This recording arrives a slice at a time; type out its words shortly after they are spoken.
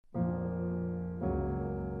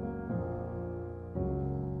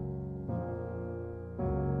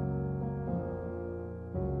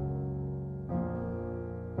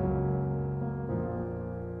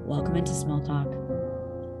Welcome into Small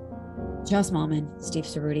Talk. Just Moment, Steve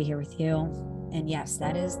Ceruti here with you. And yes,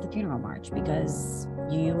 that is the funeral march because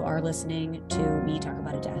you are listening to me talk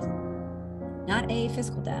about a death. Not a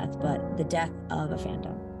physical death, but the death of a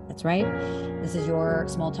fandom. That's right. This is your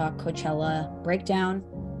Small Talk Coachella breakdown.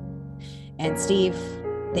 And Steve,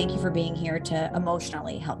 thank you for being here to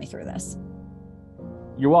emotionally help me through this.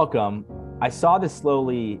 You're welcome. I saw this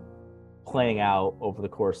slowly playing out over the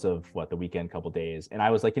course of the weekend, couple days. And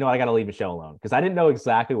I was like, I got to leave Michelle alone because I didn't know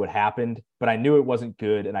exactly what happened, but I knew it wasn't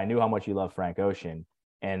good. And I knew how much you love Frank Ocean,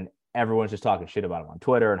 and everyone's just talking shit about him on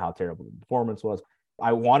Twitter and how terrible the performance was.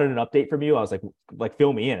 I wanted an update from you. I was like,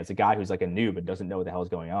 fill me in. As a guy who's like a noob and doesn't know what the hell is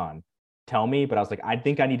going on, tell me. But I was like, I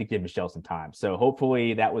think I need to give Michelle some time. So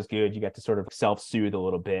hopefully that was good. You got to sort of self-soothe a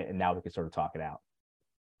little bit, and now we can sort of talk it out.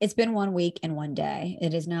 It's been 1 week and 1 day.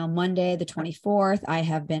 It is now Monday, the 24th. I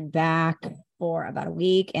have been back for about a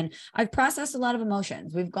week and I've processed a lot of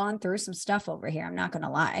emotions. We've gone through some stuff over here. I'm not going to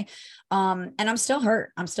lie. And I'm still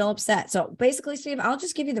hurt. I'm still upset. So basically, Steve, I'll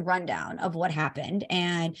just give you the rundown of what happened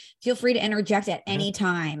and feel free to interject at any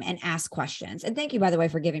time and ask questions. And thank you, by the way,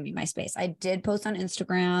 for giving me my space. I did post on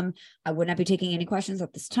Instagram. I would not be taking any questions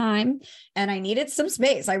at this time. And I needed some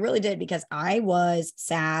space. I really did, because I was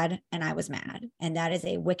sad and I was mad. And that is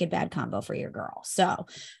a wicked bad combo for your girl. So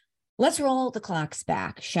let's roll the clocks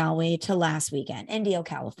back, shall we, to last weekend, Indio,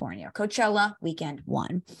 California, Coachella, weekend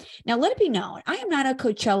 1. Now, let it be known, I am not a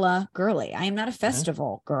Coachella girly. I am not a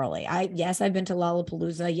festival girly. Yes, I've been to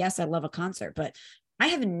Lollapalooza. Yes, I love a concert, but I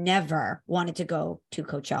have never wanted to go to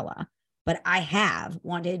Coachella. But I have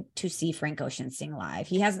wanted to see Frank Ocean sing live.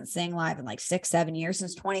 He hasn't sang live in like 6-7 years,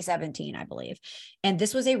 since 2017, I believe. And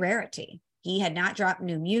this was a rarity. He had not dropped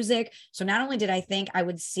new music. So not only did I think I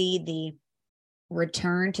would see the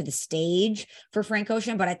return to the stage for Frank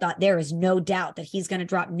Ocean, but I thought there is no doubt that he's going to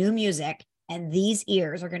drop new music and these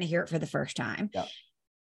ears are going to hear it for the first time. Yep.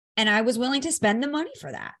 And I was willing to spend the money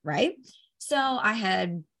for that, right? So I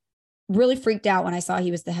had really freaked out when I saw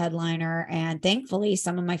he was the headliner. And thankfully,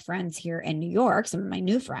 some of my friends here in New York, some of my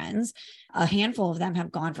new friends, a handful of them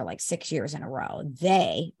have gone for like 6 years in a row.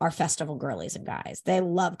 They are festival girlies and guys. They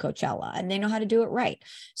love Coachella and they know how to do it right.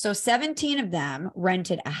 So 17 of them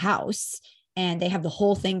rented a house and they have the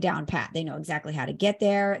whole thing down pat. They know exactly how to get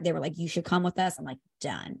there. They were like, you should come with us. I'm like,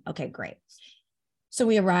 done. Okay, great. So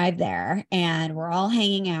we arrived there and we're all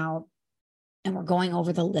hanging out and we're going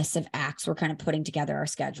over the list of acts. We're kind of putting together our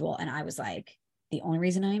schedule. And I was like, the only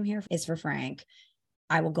reason I am here is for Frank.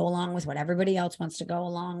 I will go along with what everybody else wants to go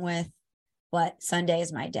along with, but Sunday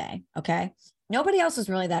is my day. Okay. Nobody else was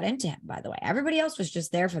really that into him, by the way. Everybody else was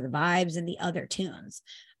just there for the vibes and the other tunes.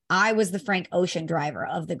 I was the Frank Ocean driver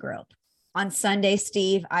of the group. On Sunday,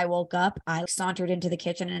 Steve, I woke up, I sauntered into the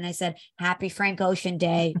kitchen and I said, happy Frank Ocean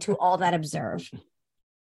Day to all that observe.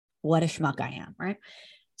 What a schmuck I am, right?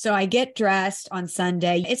 So I get dressed on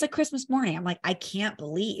Sunday. It's a Christmas morning. I'm like, I can't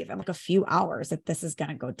believe I'm like a few hours that this is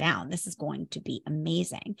going to go down. This is going to be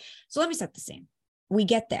amazing. So let me set the scene. We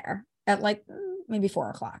get there at like maybe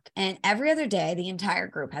 4:00. And every other day, the entire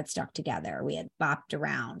group had stuck together. We had bopped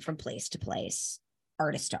around from place to place,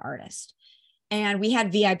 artist to artist. And we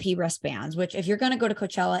had VIP wristbands, which if you're going to go to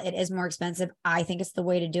Coachella, it is more expensive. I think it's the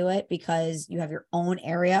way to do it because you have your own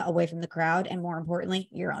area away from the crowd. And more importantly,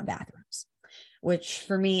 your own bathrooms, which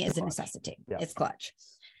for me is a necessity. Yeah. It's clutch.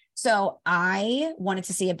 So I wanted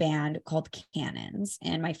to see a band called Cannons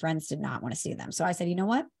and my friends did not want to see them. So I said, you know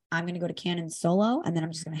what? I'm going to go to Cannons solo and then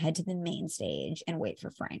I'm just going to head to the main stage and wait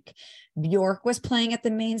for Frank. Bjork was playing at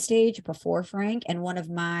the main stage before Frank. And one of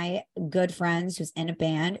my good friends who's in a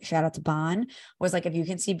band, shout out to Bon, was like, if you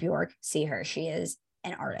can see Bjork, see her. She is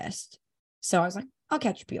an artist. So I was like, I'll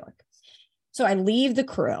catch Bjork. So I leave the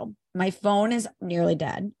crew. My phone is nearly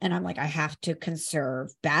dead. And I'm like, I have to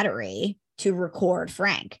conserve battery to record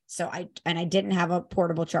Frank. So I didn't have a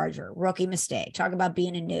portable charger. Rookie mistake. Talk about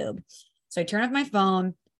being a noob. So I turn off my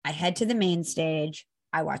phone. I head to the main stage.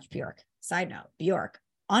 I watch Bjork. Side note, Bjork,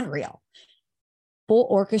 unreal. Full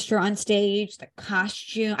orchestra on stage, the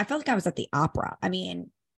costume. I felt like I was at the opera. I mean,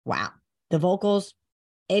 wow. The vocals,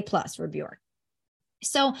 A+ for Bjork.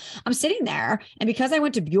 So I'm sitting there, and because I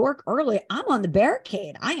went to Bjork early, I'm on the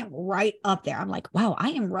barricade. I am right up there. I'm like, wow, I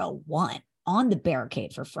am row 1 on the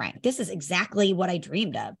barricade for Frank. This is exactly what I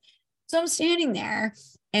dreamed of. So I'm standing there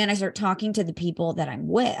and I start talking to the people that I'm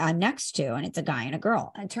next to, and it's a guy and a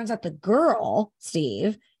girl. And it turns out the girl,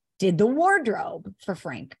 Steve, did the wardrobe for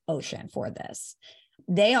Frank Ocean for this.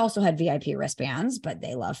 They also had VIP wristbands, but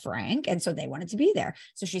they love Frank. And so they wanted to be there.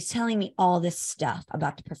 So she's telling me all this stuff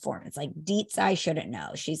about the performance, like deets I shouldn't know.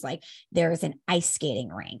 She's like, there's an ice skating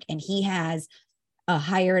rink and he has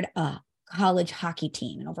hired a college hockey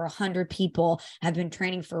team, and over 100 people have been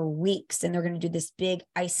training for weeks, and they're going to do this big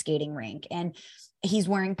ice skating rink. And he's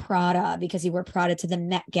wearing Prada because he wore Prada to the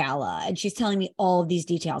Met Gala. And she's telling me all of these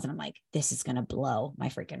details. And I'm like, this is going to blow my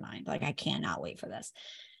freaking mind. Like, I cannot wait for this.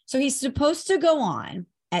 So he's supposed to go on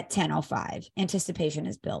at 10:05. Anticipation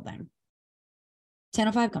is building.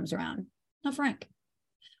 10:05 comes around. No Frank.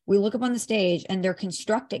 We look up on the stage and they're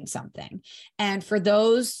constructing something. And for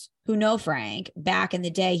those who know Frank, back in the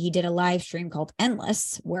day, he did a live stream called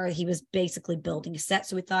Endless, where he was basically building a set.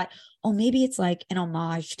 So we thought, oh, maybe it's like an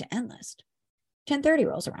homage to Endless. 10:30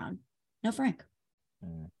 rolls around. No Frank.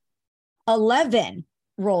 11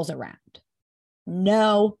 rolls around.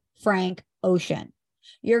 No Frank Ocean.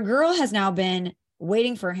 Your girl has now been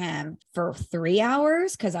waiting for him for 3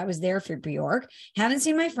 hours because I was there for Bjork. Haven't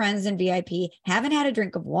seen my friends in VIP. Haven't had a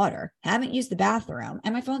drink of water. Haven't used the bathroom.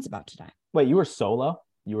 And my phone's about to die. Wait, you were solo?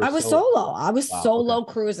 I was solo. Wow, solo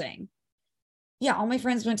okay. cruising. Yeah, all my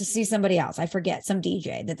friends went to see somebody else. I forget, some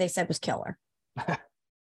DJ that they said was killer.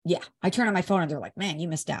 Yeah, I turn on my phone and they're like, man, you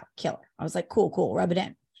missed out. Killer. I was like, cool, rub it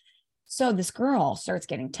in. So this girl starts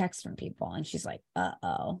getting texts from people and she's like,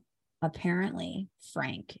 uh-oh. Apparently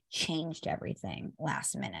Frank changed everything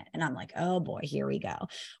last minute. And I'm like, oh boy, here we go.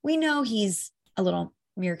 We know he's a little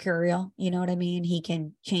mercurial. You know what I mean? He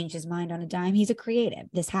can change his mind on a dime. He's a creative.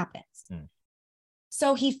 This happens.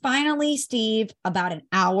 So he finally, Steve, about an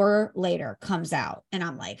hour later comes out and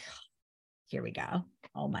I'm like, here we go.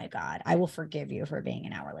 Oh my God, I will forgive you for being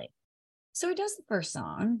an hour late. So he does the first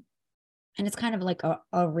song and it's kind of like a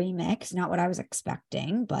remix, not what I was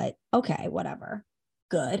expecting, but okay, whatever.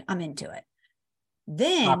 Good. I'm into it.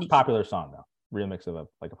 Then popular song though. Remix of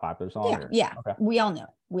a popular song. Yeah. Okay. We all knew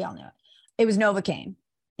it. It was Novocaine,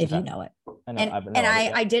 if you know it.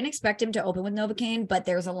 I didn't expect him to open with Novocaine, but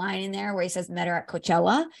there's a line in there where he says met her at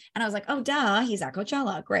Coachella. And I was like, oh, duh, he's at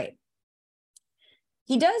Coachella. Great.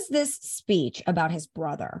 He does this speech about his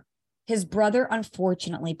brother. His brother,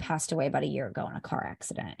 unfortunately, passed away about a year ago in a car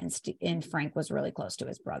accident. And Frank was really close to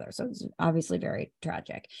his brother. So it's obviously very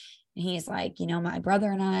tragic. And he's like, my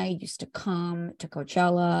brother and I used to come to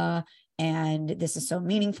Coachella, and this is so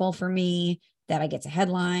meaningful for me that I get to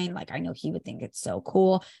headline. Like, I know he would think it's so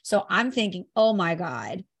cool. So I'm thinking, oh my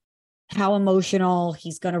God, how emotional.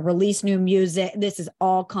 He's going to release new music. This is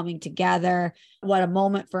all coming together. What a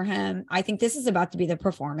moment for him. I think this is about to be the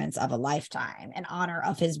performance of a lifetime in honor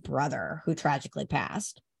of his brother who tragically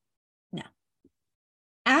passed. No.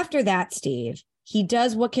 After that, Steve, he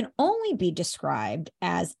does what can only be described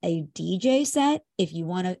as a DJ set, if you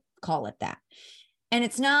want to call it that. And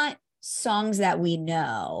it's not songs that we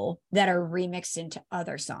know that are remixed into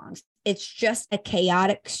other songs. It's just a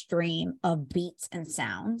chaotic stream of beats and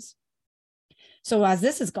sounds. So as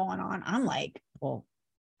this is going on, I'm like, well,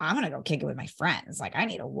 I'm going to go kick it with my friends. Like, I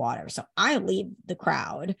need a water. So I leave the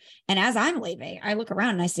crowd. And as I'm leaving, I look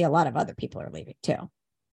around and I see a lot of other people are leaving too.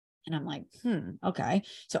 And I'm like, okay.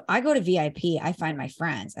 So I go to VIP. I find my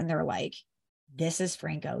friends and they're like, this is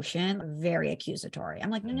Frank Ocean, very accusatory.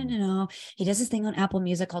 I'm like, no. He does this thing on Apple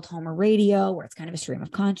Music called Homer Radio, where it's kind of a stream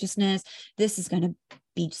of consciousness. This is going to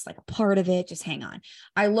be just like a part of it. Just hang on.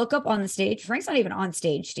 I look up on the stage. Frank's not even on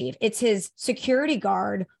stage, Steve. It's his security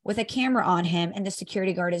guard with a camera on him. And the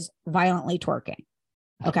security guard is violently twerking.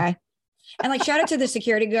 Okay. And like, shout out to the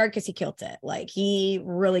security guard because he killed it. Like, he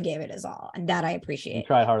really gave it his all. And that I appreciate. He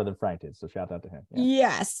tried harder than Frank did. So shout out to him. Yeah.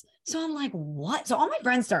 Yes. So I'm like, what? So all my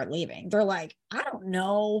friends start leaving. They're like, I don't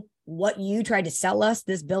know what you tried to sell us,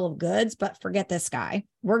 this bill of goods, but forget this guy.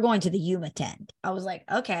 We're going to the Yuma tent. I was like,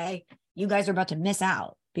 okay, you guys are about to miss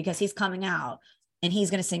out because he's coming out and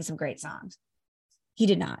he's going to sing some great songs. He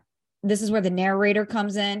did not. This is where the narrator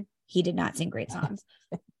comes in. He did not sing great songs.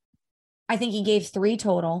 I think he gave 3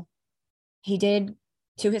 total. He did,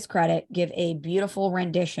 to his credit, give a beautiful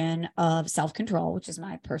rendition of Self-Control, which is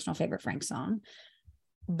my personal favorite Frank song.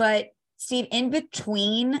 But Steve, in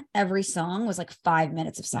between every song was like 5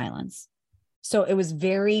 minutes of silence. So it was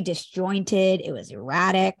very disjointed. It was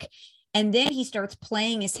erratic. And then he starts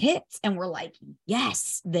playing his hits and we're like,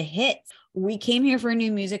 yes, the hits. We came here for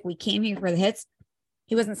new music. We came here for the hits.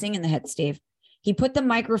 He wasn't singing the hits, Steve. He put the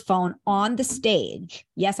microphone on the stage.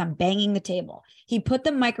 Yes, I'm banging the table. He put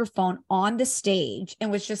the microphone on the stage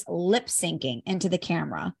and was just lip syncing into the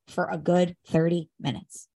camera for a good 30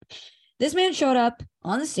 minutes. This man showed up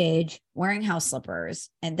on the stage wearing house slippers.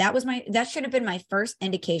 And that should have been my first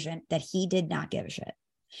indication that he did not give a shit.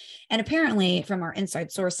 And apparently from our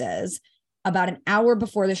inside sources, About an hour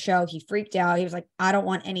before the show, he freaked out. He was like, I don't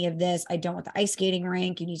want any of this. I don't want the ice skating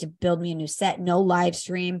rink. You need to build me a new set, no live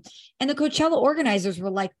stream. And the Coachella organizers were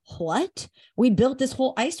like, what? We built this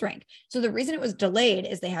whole ice rink. So the reason it was delayed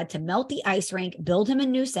is they had to melt the ice rink, build him a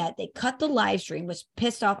new set. They cut the live stream, which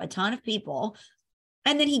pissed off a ton of people.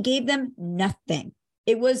 And then he gave them nothing.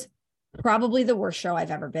 It was probably the worst show I've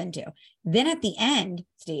ever been to. Then at the end,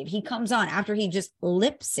 Steve, he comes on after he just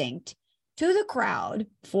lip synced to the crowd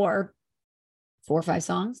for 4 or 5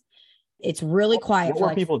 songs. It's really quiet. What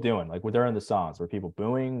were people doing? Like, were during the songs? Were people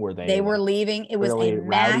booing? Were they? They were leaving. It was a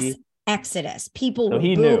mass exodus. People. So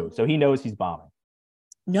he knew. So he knows he's bombing.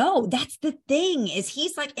 No, that's the thing. Is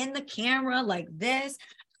he's like in the camera like this.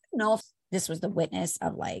 I don't know if this was the witness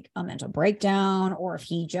of like a mental breakdown or if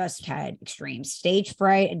he just had extreme stage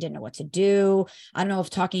fright and didn't know what to do. I don't know if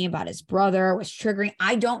talking about his brother was triggering.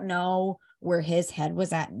 I don't know where his head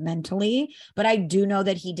was at mentally, but I do know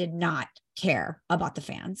that he did not care about the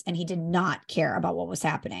fans and he did not care about what was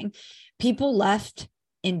happening. People left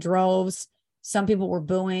in droves. Some people were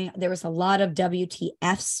booing. There was a lot of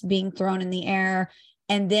WTFs being thrown in the air.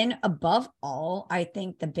 And then above all, I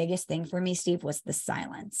think the biggest thing for me, Steve, was the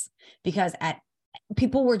silence, because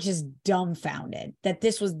people were just dumbfounded that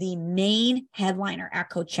this was the main headliner at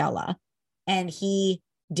Coachella and he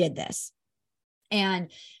did this.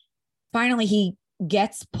 And finally, he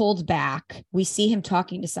gets pulled back. We see him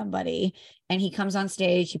talking to somebody and he comes on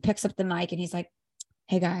stage. He picks up the mic and he's like,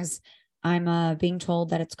 hey guys, I'm being told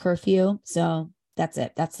that it's curfew. So that's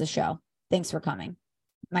it. That's the show. Thanks for coming.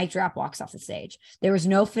 Mic drop, walks off the stage. There was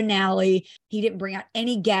no finale. He didn't bring out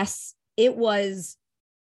any guests. It was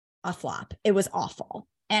a flop. It was awful.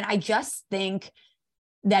 And I just think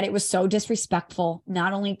that it was so disrespectful,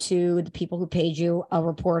 not only to the people who paid you a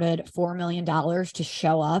reported $4 million to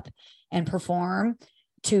show up and perform,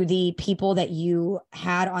 to the people that you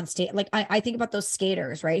had on stage. Like I think about those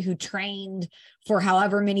skaters, right, who trained for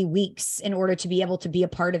however many weeks in order to be able to be a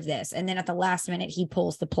part of this. And then at the last minute, he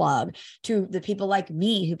pulls the plug. To the people like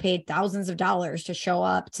me who paid thousands of dollars to show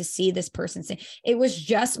up to see this person sing. It was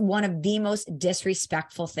just one of the most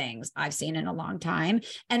disrespectful things I've seen in a long time.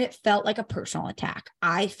 And it felt like a personal attack.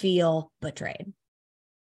 I feel betrayed.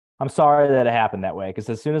 I'm sorry that it happened that way, because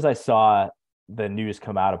as soon as I saw the news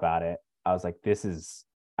come out about it, I was like,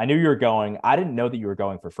 I knew you were going. I didn't know that you were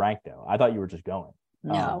going for Frank, though. I thought you were just going.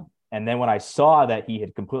 No. And then when I saw that he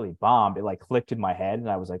had completely bombed, it like clicked in my head. And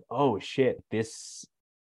I was like, oh, shit, this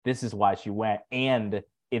is why she went. And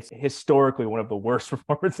it's historically one of the worst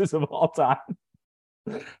performances of all time.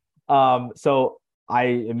 So I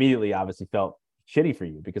immediately obviously felt shitty for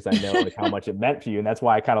you, because I know like how much it meant to you. And that's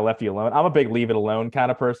why I kind of left you alone. I'm a big leave it alone kind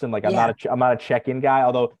of person. Like I'm not a check-in guy,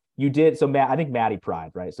 although you did. So I think Maddie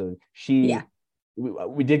Pride, right? So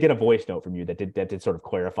we did get a voice note from you that did sort of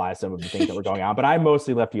clarify some of the things that were going on, but I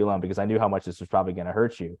mostly left you alone because I knew how much this was probably going to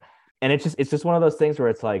hurt you. And it's just one of those things where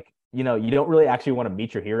it's like, you don't really actually want to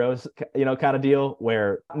meet your heroes, kind of deal,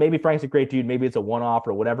 where maybe Frank's a great dude, maybe it's a one-off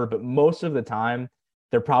or whatever, but most of the time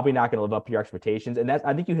they're probably not going to live up to your expectations. And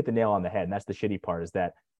I think you hit the nail on the head. And that's the shitty part, is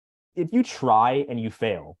that if you try and you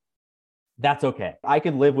fail, that's okay. I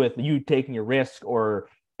could live with you taking a risk or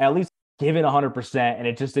at least giving 100%, and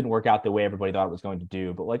it just didn't work out the way everybody thought it was going to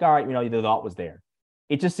do. But like, all right, the thought was there.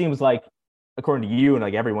 It just seems like, according to you and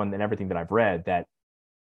like everyone and everything that I've read, that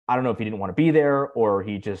I don't know if he didn't want to be there or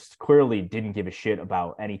he just clearly didn't give a shit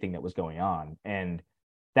about anything that was going on. And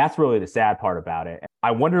that's really the sad part about it.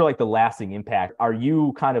 I wonder, like, the lasting impact. Are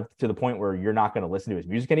you kind of to the point where you're not going to listen to his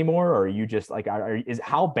music anymore? Or are you just like,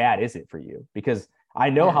 how bad is it for you? Because I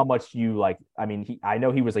know how much you like, I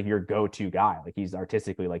know he was like your go-to guy. Like he's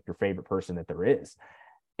artistically like your favorite person that there is.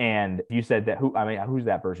 And you said that who's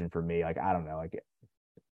that version for me? Like, I don't know, like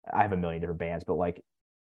I have a million different bands, but like,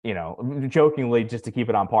 jokingly, just to keep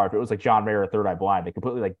it on par, if it was like John Mayer or Third Eye Blind, they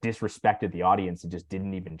completely like disrespected the audience and just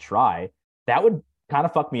didn't even try, that would kind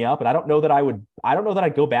of fuck me up. And I don't know that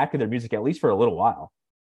I'd go back to their music, at least for a little while.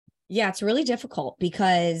 Yeah, it's really difficult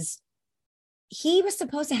because he was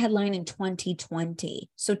supposed to headline in 2020.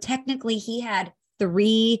 So technically he had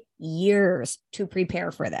 3 years to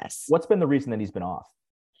prepare for this. What's been the reason that he's been off?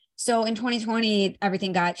 So in 2020,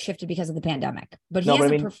 everything got shifted because of the pandemic. But he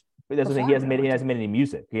he hasn't made any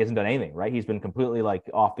music. He hasn't done anything, right? He's been completely like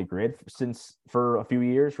off the grid for a few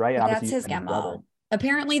years, right? That's his MO.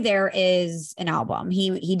 Apparently there is an album.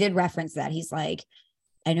 He did reference that. He's like,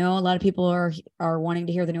 I know a lot of people are wanting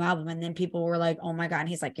to hear the new album. And then people were like, oh my God. And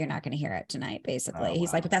he's like, you're not going to hear it tonight, basically.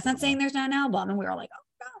 He's like, but that's not saying there's not an album. And we were like, oh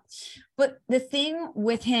God. But the thing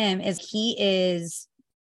with him is he is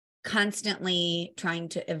constantly trying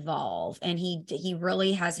to evolve. And he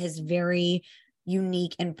really has his very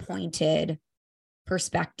unique and pointed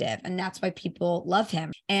perspective. And that's why people love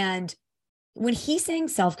him. And when he sang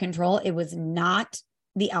Self-Control, it was not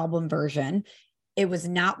the album version. It was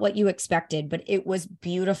not what you expected, but it was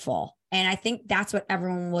beautiful. And I think that's what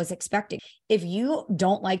everyone was expecting. If you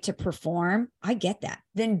don't like to perform, I get that.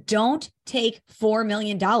 Then don't take $4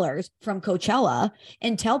 million from Coachella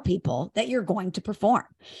and tell people that you're going to perform.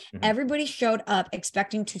 Mm-hmm. Everybody showed up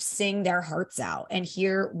expecting to sing their hearts out and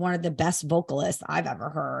hear one of the best vocalists I've ever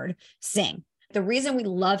heard sing. The reason we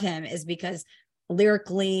love him is because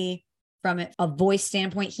lyrically, from a voice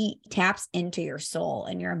standpoint, he taps into your soul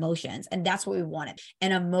and your emotions. And that's what we wanted.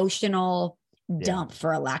 An emotional dump,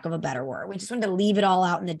 for a lack of a better word. We just wanted to leave it all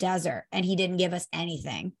out in the desert, and he didn't give us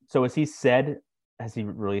anything. So has he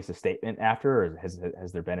released a statement after, or has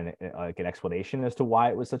there been an explanation as to why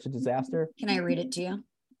it was such a disaster? Can I read it to you?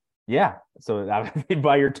 Yeah. So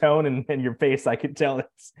by your tone and your face, I could tell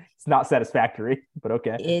it's not satisfactory, but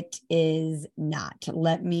okay. It is not.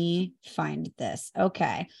 Let me find this.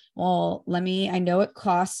 Okay. Well, I know it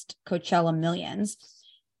cost Coachella millions.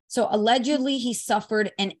 So allegedly he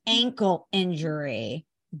suffered an ankle injury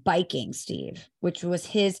biking, Steve, which was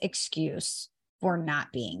his excuse for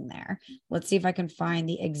not being there. Let's see if I can find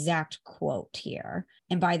the exact quote here.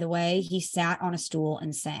 And by the way, he sat on a stool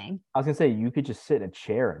and sang. I was gonna say, you could just sit in a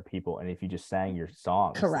chair and if you just sang your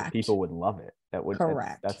songs, correct, people would love it. That would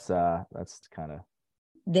correct. That's kind of.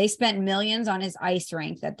 They spent millions on his ice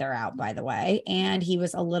rink that they're out, by the way, and he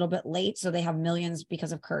was a little bit late, so they have millions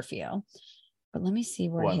because of curfew. But let me see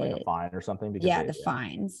where like a fine or something. The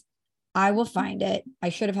fines. I will find it. I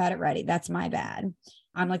should have had it ready. That's my bad.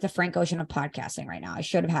 I'm like the Frank Ocean of podcasting right now. I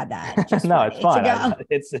should have had that. No, it's fine.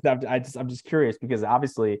 I'm just curious because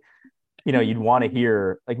obviously, you'd want to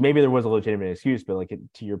hear, like, maybe there was a legitimate excuse, but like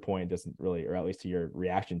to your point, it doesn't really, or at least to your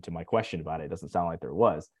reaction to my question about it, doesn't sound like there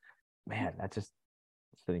was. Man, it's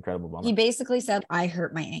an incredible bummer. He basically said, I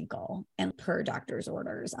hurt my ankle, and per doctor's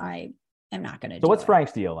orders, I am not going to do it. So what's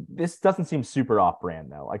Frank's deal? This doesn't seem super off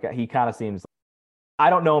brand though. Like, he kind of seems, I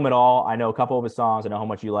don't know him at all. I know a couple of his songs. I know how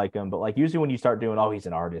much you like him, but like usually when you start doing, he's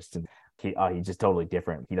an artist and he's just totally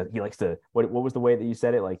different. He likes to, what was the way that you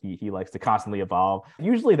said it? Like he likes to constantly evolve.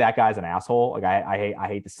 Usually that guy's an asshole. Like I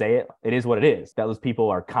hate to say it. It is what it is. Those people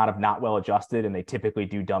are kind of not well adjusted and they typically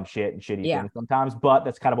do dumb shit and shitty things sometimes, but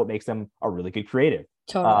that's kind of what makes them a really good creative.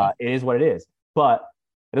 Totally. It is what it is, but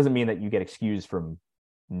it doesn't mean that you get excused from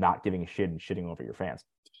not giving a shit and shitting over your fans.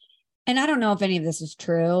 And I don't know if any of this is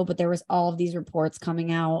true, but there was all of these reports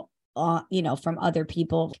coming out, from other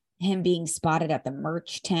people, him being spotted at the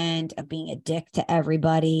merch tent, of being a dick to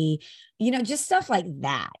everybody, just stuff like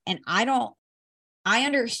that. And I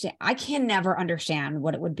understand. I can never understand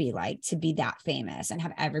what it would be like to be that famous and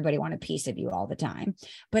have everybody want a piece of you all the time.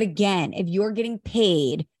 But again, if you're getting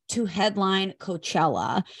paid to headline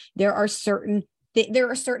Coachella, there are certain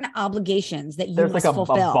obligations that you must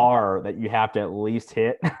fulfill. There's like a bar that you have to at least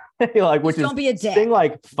hit. Like, which don't be a dick. Sing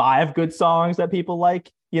like 5 good songs that people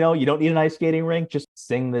like. You don't need an ice skating rink. Just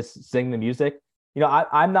sing the music.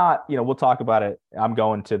 I'm not, we'll talk about it. I'm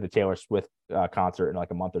going to the Taylor Swift concert in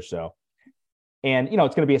like a month or so. And, it's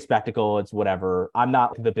going to be a spectacle. It's whatever. I'm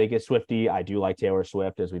not the biggest Swiftie. I do like Taylor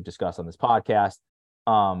Swift, as we've discussed on this podcast.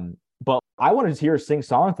 But I want to hear her sing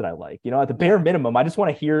songs that I like. At the bare minimum, I just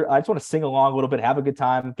want to sing along a little bit, have a good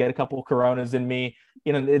time, get a couple of Coronas in me.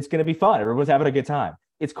 It's going to be fun. Everyone's having a good time.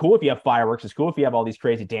 It's cool if you have fireworks. It's cool if you have all these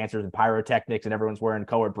crazy dancers and pyrotechnics and everyone's wearing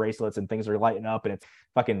colored bracelets and things are lighting up and it's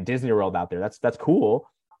fucking Disney World out there. That's cool.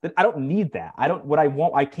 I don't need that.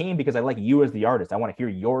 I came because I like you as the artist. I want to hear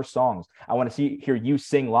your songs. I want to hear you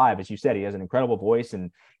sing live. As you said, he has an incredible voice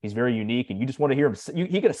and he's very unique and you just want to hear him.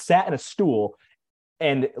 He could have sat in a stool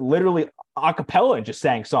and literally a cappella and just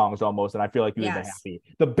sang songs almost. And I feel like he would have been happy.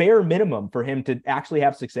 The bare minimum for him to actually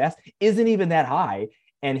have success isn't even that high.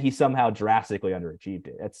 And he somehow drastically underachieved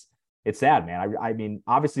it. It's sad, man. I mean,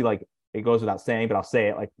 obviously, like, it goes without saying, but I'll say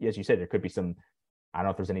it. Like, as you said, there could be some, I don't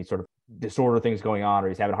know if there's any sort of disorder things going on, or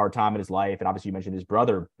he's having a hard time in his life. And obviously you mentioned his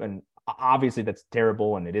brother, and obviously that's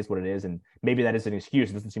terrible and it is what it is. And maybe that is an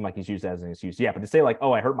excuse. It doesn't seem like he's used that as an excuse. Yeah. But to say like,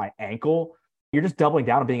 I hurt my ankle, you're just doubling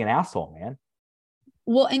down on being an asshole, man.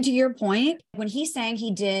 Well, and to your point, when he sang,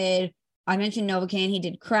 I mentioned Novocaine, he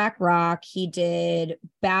did Crack Rock, he did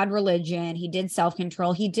Bad Religion, he did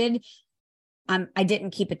Self-Control, he did, I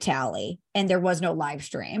didn't keep a tally and there was no live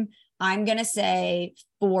stream. I'm going to say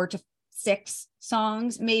 4 to 6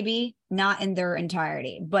 songs, maybe, not in their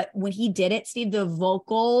entirety. But when he did it, Steve, the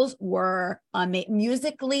vocals were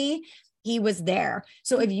musically, he was there.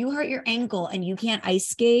 So if you hurt your ankle and you can't ice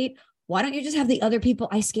skate, why don't you just have the other people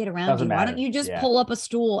ice skate around you? Why don't you just pull up a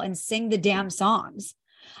stool and sing the damn songs?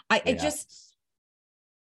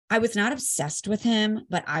 I was not obsessed with him,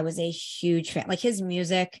 but I was a huge fan. Like his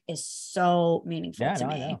music is so meaningful to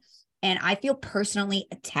me. And I feel personally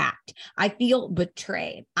attacked. I feel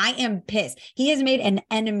betrayed. I am pissed. He has made an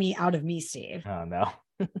enemy out of me, Steve. Oh, no.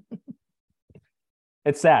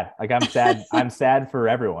 It's sad. Like I'm sad. I'm sad for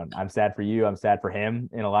everyone. I'm sad for you. I'm sad for him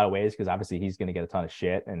in a lot of ways, because obviously he's going to get a ton of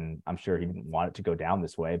shit, and I'm sure he didn't want it to go down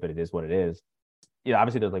this way, but it is what it is. You know,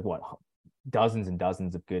 obviously there's like dozens and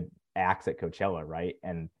dozens of good acts at Coachella, right?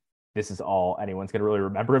 And this is all anyone's going to really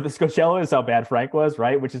remember of this Coachella is how bad Frank was,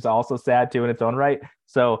 right? Which is also sad too in its own right.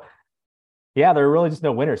 So yeah, there are really just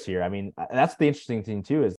no winners here. I mean, that's the interesting thing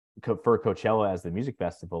too, is for Coachella as the music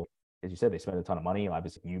festival, as you said, they spend a ton of money.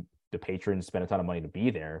 Obviously, the patrons spend a ton of money to be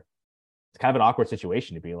there. It's kind of an awkward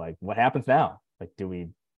situation to be like, what happens now? Like, do we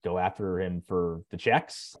go after him for the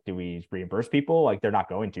checks? Do we reimburse people? Like, they're not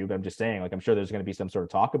going to, but I'm just saying, like, I'm sure there's going to be some sort of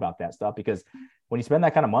talk about that stuff, because when you spend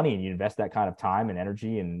that kind of money and you invest that kind of time and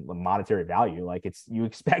energy and monetary value, like you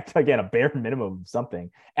expect, again, a bare minimum of something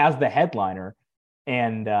as the headliner.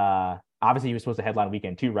 And obviously he was supposed to headline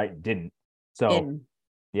weekend too, right? Didn't. So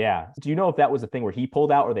yeah. Do you know if that was a thing where he pulled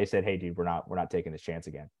out, or they said, hey dude, we're not taking this chance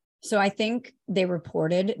again? So I think they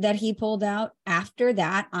reported that he pulled out. After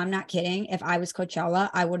that, I'm not kidding, if I was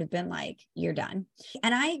Coachella, I would have been like, you're done.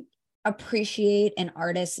 And I appreciate an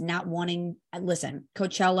artist not wanting, listen,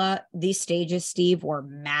 Coachella, these stages, Steve, were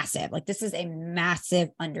massive. Like this is a massive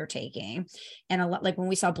undertaking. And a lot, like when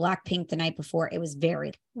we saw Blackpink the night before, it was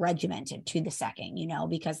very regimented to the second, you know,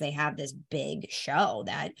 because they have this big show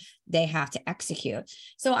that they have to execute.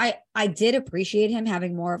 So I did appreciate him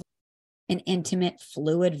having more of an intimate,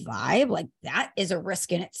 fluid vibe. Like that is a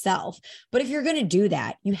risk in itself. But if you're going to do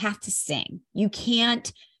that, you have to sing. You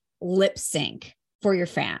can't lip sync for your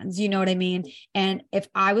fans. You know what I mean? And if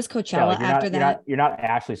I was Coachella you're not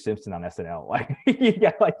Ashley Simpson on SNL.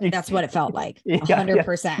 Like, that's what it felt like.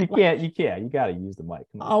 100%. You got to use the mic.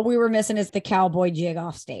 All we were missing is the cowboy jig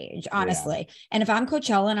off stage, honestly. Yeah. And if I'm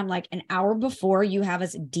Coachella and I'm like, an hour before you have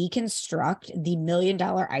us deconstruct the $1 million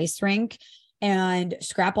ice rink and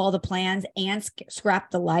scrap all the plans and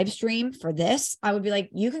scrap the live stream for this, I would be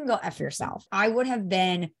like, you can go F yourself. I would have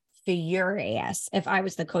been furious if I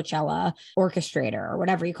was the Coachella orchestrator or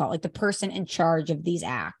whatever you call it, like the person in charge of these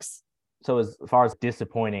acts. So as far as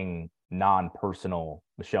disappointing non-personal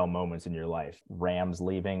Michelle moments in your life, Rams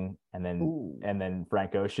leaving and then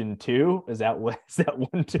Frank Ocean too, is that one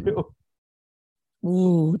too?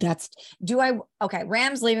 Ooh, okay.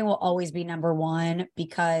 Rams leaving will always be number one,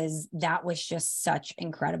 because that was just such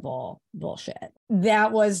incredible bullshit.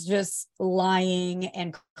 That was just lying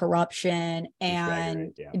and corruption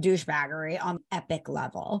and douchebaggery on epic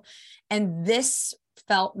level. And this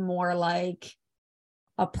felt more like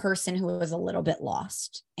a person who was a little bit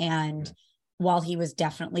lost. And while he was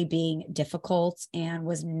definitely being difficult and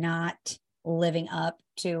was not living up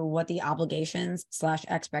to what the obligations /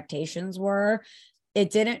 expectations were, it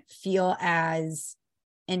didn't feel as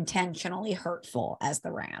intentionally hurtful as the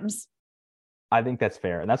Rams. I think that's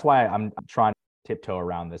fair. And that's why I'm trying to tiptoe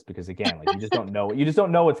around this, because again, like you just don't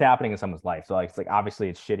know what's happening in someone's life. So like, it's like, obviously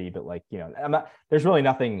it's shitty, but like, you know, there's really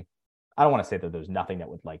nothing. I don't want to say that there's nothing that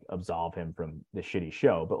would like absolve him from the shitty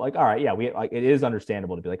show, but like, all right, yeah, it is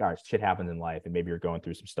understandable to be like, all right, shit happens in life and maybe you're going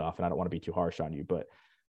through some stuff and I don't want to be too harsh on you, but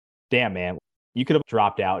damn, man. You could have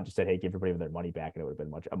dropped out and just said, hey, give everybody their money back, and it would have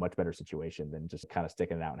been a much better situation than just kind of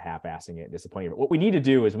sticking it out and half-assing it and disappointing. But what we need to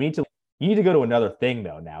do is you need to go to another thing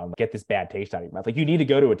though now and get this bad taste out of your mouth. Like you need to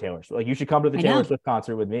go to a Taylor Swift. Like you should come to the Taylor Swift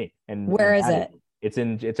concert with me. And where is it?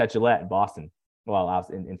 It's at Gillette in Boston. Well, I was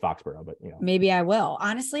in Foxborough, but you know. Maybe I will.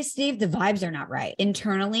 Honestly, Steve, the vibes are not right.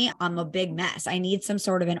 Internally, I'm a big mess. I need some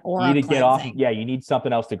sort of an aura You need to cleansing. get off. Yeah, you need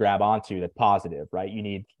something else to grab onto that's positive, right? You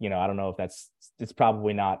need, I don't know if it's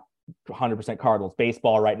probably not 100% Cardinals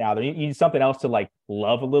baseball right now. You need something else to like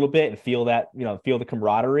love a little bit and feel that, feel the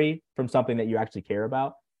camaraderie from something that you actually care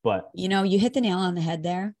about. But you hit the nail on the head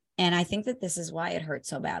there. And I think that this is why it hurt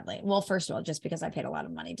so badly. Well, first of all, just because I paid a lot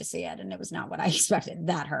of money to see it and it was not what I expected.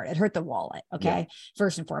 That hurt. It hurt the wallet. Okay. Yeah.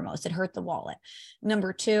 First and foremost, it hurt the wallet.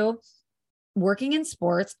 Number two, working in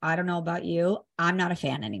sports. I don't know about you. I'm not a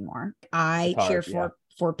fan anymore. I cheer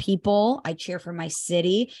for people. I cheer for my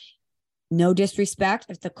city. No disrespect.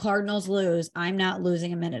 If the Cardinals lose, I'm not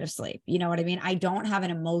losing a minute of sleep. You know what I mean? I don't have an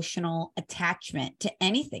emotional attachment to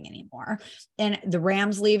anything anymore. And the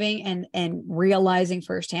Rams leaving and realizing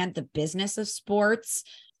firsthand the business of sports,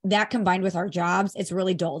 that combined with our jobs, it's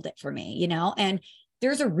really dulled it for me, and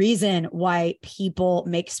there's a reason why people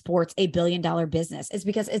make sports $1 billion business. It's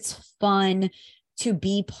because it's fun to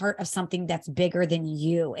be part of something that's bigger than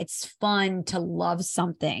you. It's fun to love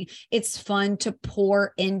something. It's fun to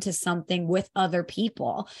pour into something with other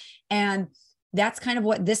people. And that's kind of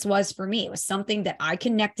what this was for me. It was something that I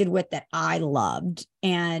connected with, that I loved.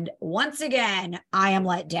 And once again, I am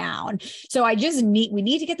let down. So we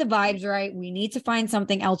need to get the vibes right. We need to find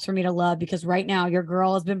something else for me to love, because right now your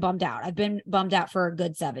girl has been bummed out. I've been bummed out for a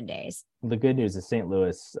good 7 days. The good news is St.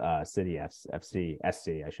 Louis City FC, SC,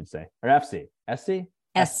 I should say, or FC, SC?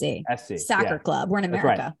 SC. Soccer club. We're in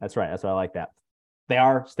America. That's right. That's why I like that. They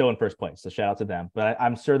are still in first place, so shout out to them. But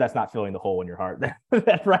I'm sure that's not filling the hole in your heart.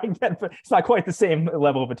 That's right. It's not quite the same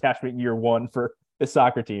level of attachment year one for the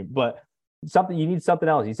soccer team, but you need something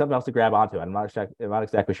else. You need something else to grab onto. I'm not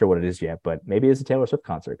exactly sure what it is yet, but maybe it's a Taylor Swift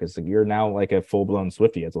concert, because you're now like a full-blown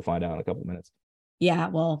Swiftie, as we'll find out in a couple of minutes. Yeah,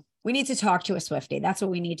 well, we need to talk to a Swiftie. That's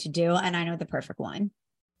what we need to do, and I know the perfect one.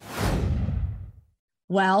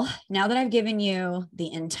 Well, now that I've given you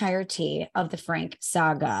the entirety of the Frank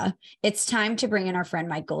saga, it's time to bring in our friend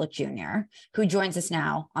Mike Golic Jr., who joins us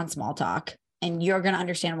now on Small Talk. And you're going to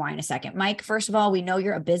understand why in a second. Mike, first of all, we know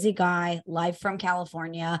you're a busy guy, live from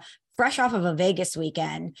California, fresh off of a Vegas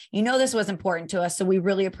weekend. You know this was important to us, so we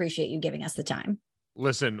really appreciate you giving us the time.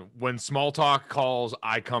 Listen, when Small Talk calls,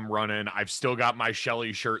 I come running. I've still got my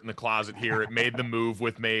Shelly shirt in the closet here. It made the move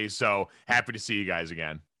with me, so happy to see you guys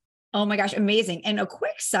again. Oh my gosh, amazing. And a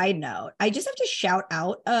quick side note, I just have to shout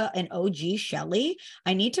out an OG Shelly.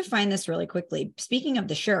 I need to find this really quickly. Speaking of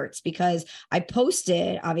the shirts, because I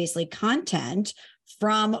posted obviously content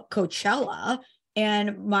from Coachella,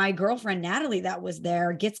 and my girlfriend Natalie that was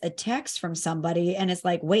there gets a text from somebody and it's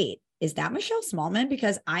like, wait, is that Michelle Smallman?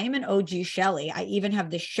 Because I am an OG Shelly. I even have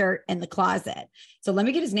the shirt in the closet. So let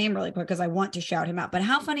me get his name really quick, because I want to shout him out. But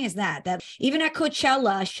how funny is that? That even at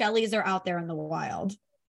Coachella, Shellys are out there in the wild.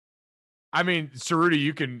 I mean, Ceruti,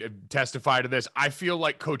 you can testify to this. I feel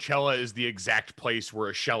like Coachella is the exact place where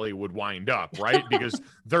a Shelly would wind up, right? Because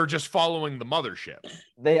they're just following the mothership.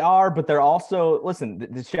 They are, but they're also, listen,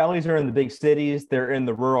 the Shellys are in the big cities. They're in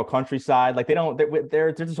the rural countryside. Like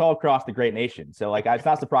they're just all across the great nation. So like, it's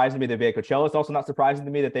not surprising to me they'd be at Coachella. It's also not surprising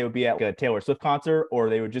to me that they would be at a Taylor Swift concert, or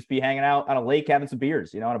they would just be hanging out on a lake having some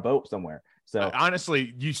beers, on a boat somewhere. So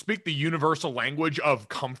honestly, you speak the universal language of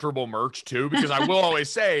comfortable merch too, because I will always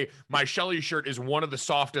say my Shelly shirt is one of the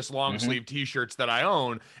softest long sleeve t-shirts that I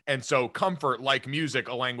own. And so comfort, like music,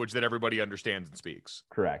 a language that everybody understands and speaks.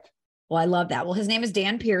 Correct. Well, I love that. Well, his name is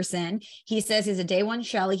Dan Pearson. He says he's a day one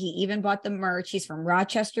Shelly. He even bought the merch. He's from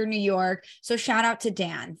Rochester, New York. So shout out to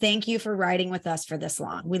Dan. Thank you for riding with us for this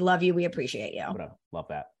long. We love you. We appreciate you. Love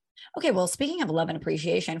that. Okay, well, speaking of love and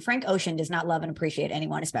appreciation, Frank Ocean does not love and appreciate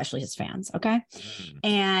anyone, especially his fans, okay?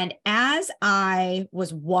 And as I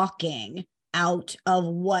was walking out of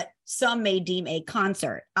what some may deem a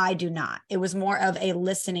concert, I do not. It was more of a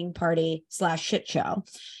listening party / shit show.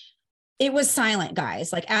 It was silent,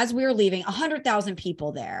 guys. Like, as we were leaving, 100,000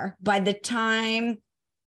 people there. By the time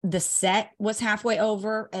the set was halfway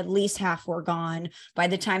over, at least half were gone. By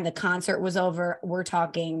the time the concert was over, we're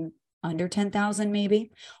talking under 10,000 maybe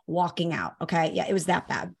walking out. Okay. Yeah, it was that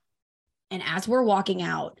bad. And as we're walking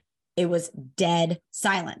out, it was dead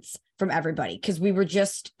silence from everybody, because we were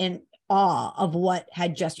just in awe of what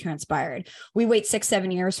had just transpired. We wait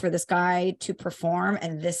 6-7 years for this guy to perform,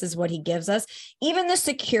 and this is what he gives us. Even the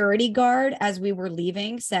security guard, as we were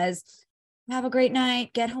leaving, says, have a great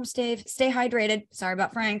night, get home, stay hydrated. Sorry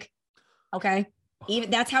about Frank. Okay.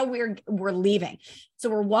 Even that's how we're leaving.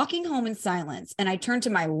 So we're walking home in silence. And I turned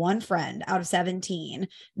to my one friend out of 17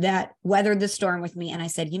 that weathered the storm with me. And I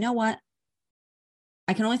said, you know what?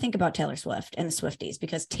 I can only think about Taylor Swift and the Swifties,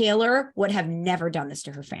 because Taylor would have never done this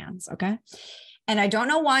to her fans. Okay. And I don't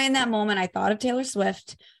know why in that moment I thought of Taylor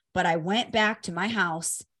Swift, but I went back to my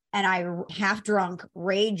house and I, half drunk,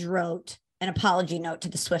 rage wrote an apology note to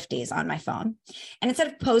the Swifties on my phone. And instead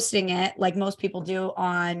of posting it like most people do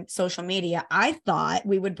on social media, I thought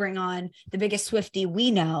we would bring on the biggest Swiftie we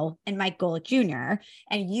know, and Mike Golic Jr.,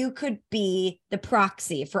 and you could be the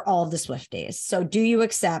proxy for all of the Swifties. So do you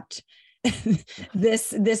accept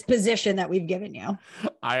this position that we've given you?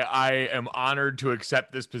 I am honored to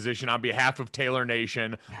accept this position on behalf of Taylor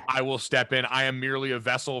Nation. I will step in. I am merely a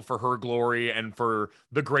vessel for her glory and for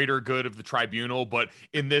the greater good of the tribunal. But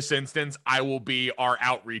in this instance, I will be our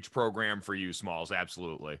outreach program for you, Smalls.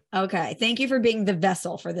 Absolutely. Okay. Thank you for being the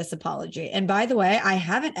vessel for this apology. And by the way, I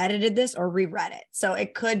haven't edited this or reread it, so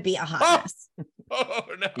it could be a hot mess. Oh,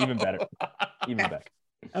 no. Even better. Even better.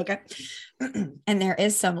 Okay. And there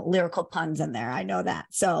is some lyrical puns in there. I know that.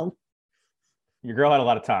 So Your girl had a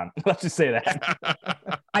lot of time. Let's just say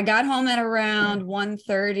that. I got home at around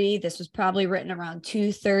 1:30. This was probably written around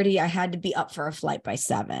 2:30. I had to be up for a flight by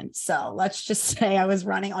 7. So let's just say I was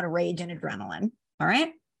running on rage and adrenaline. All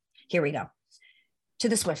right, here we go. To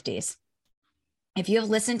the Swifties. If you have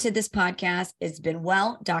listened to this podcast, it's been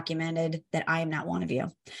well documented that I am not one of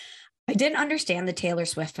you. I didn't understand the Taylor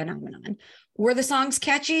Swift phenomenon. Were the songs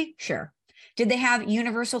catchy? Sure. Did they have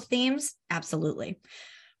universal themes? Absolutely.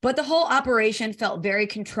 But the whole operation felt very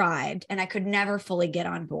contrived, and I could never fully get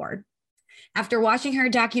on board. After watching her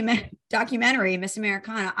documentary, Miss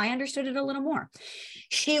Americana, I understood it a little more.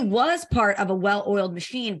 She was part of a well-oiled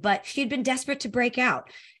machine, but she'd been desperate to break out.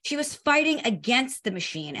 She was fighting against the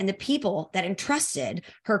machine and the people that entrusted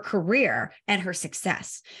her career and her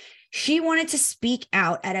success. She wanted to speak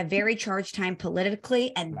out at a very charged time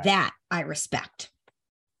politically, and that I respect.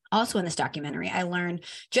 Also in this documentary, I learned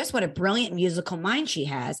just what a brilliant musical mind she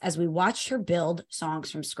has as we watched her build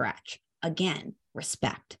songs from scratch. Again,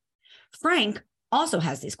 respect. Frank also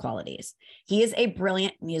has these qualities. He is a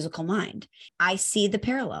brilliant musical mind. I see the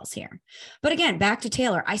parallels here. But again, back to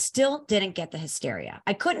Taylor, I still didn't get the hysteria.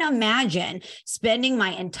 I couldn't imagine spending my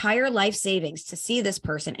entire life savings to see this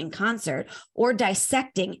person in concert or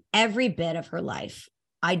dissecting every bit of her life.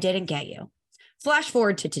 I didn't get you. Flash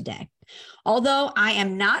forward to today. Although I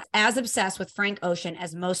am not as obsessed with Frank Ocean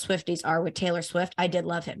as most Swifties are with Taylor Swift, I did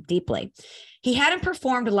love him deeply. He hadn't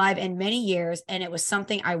performed live in many years, and it was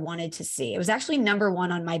something I wanted to see. It was actually number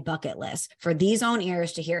 1 on my bucket list for these own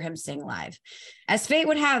ears to hear him sing live. As fate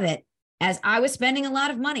would have it, as I was spending a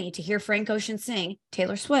lot of money to hear Frank Ocean sing,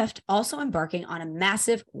 Taylor Swift also embarking on a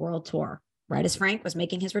massive world tour, right as Frank was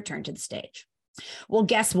making his return to the stage. Well,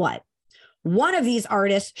 guess what? One of these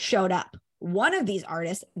artists showed up. One of these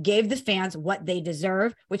artists gave the fans what they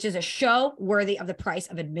deserve, which is a show worthy of the price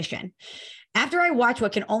of admission. After I watched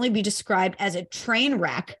what can only be described as a train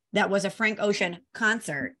wreck that was a Frank Ocean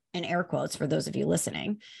concert, in air quotes for those of you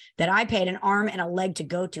listening, that I paid an arm and a leg to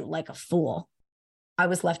go to like a fool, I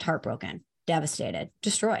was left heartbroken, devastated,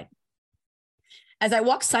 destroyed. As I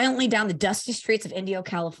walked silently down the dusty streets of Indio,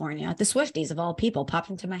 California, the Swifties of all people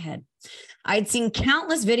popped into my head. I had seen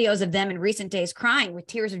countless videos of them in recent days crying with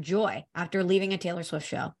tears of joy after leaving a Taylor Swift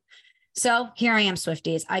show. So here I am,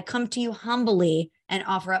 Swifties. I come to you humbly and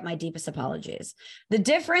offer up my deepest apologies. The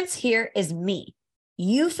difference here is me.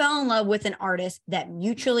 You fell in love with an artist that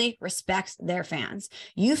mutually respects their fans.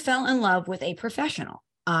 You fell in love with a professional.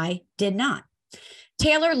 I did not.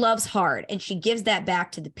 Taylor loves hard, and she gives that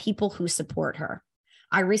back to the people who support her.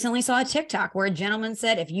 I recently saw a TikTok where a gentleman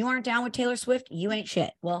said, if you aren't down with Taylor Swift, you ain't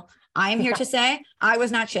shit. Well, I am here to say I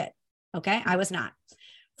was not shit. Okay, I was not.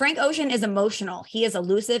 Frank Ocean is emotional. He is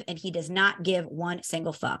elusive, and he does not give one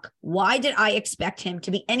single fuck. Why did I expect him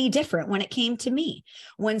to be any different when it came to me?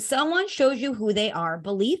 When someone shows you who they are,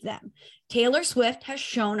 believe them. Taylor Swift has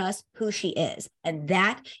shown us who she is, and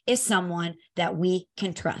that is someone that we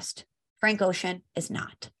can trust. Frank Ocean is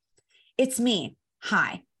not. It's me.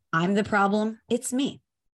 Hi, I'm the problem. It's me.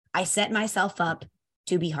 I set myself up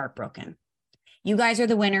to be heartbroken. You guys are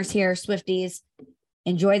the winners here, Swifties.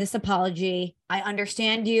 Enjoy this apology. I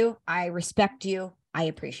understand you. I respect you. I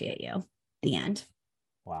appreciate you. The end.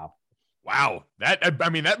 Wow. Wow.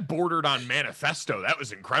 That bordered on manifesto. That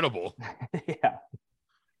was incredible. Yeah.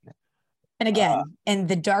 And again, in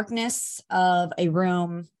the darkness of a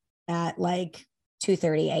room at like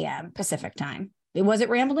 2:30 a.m. Pacific time. Was it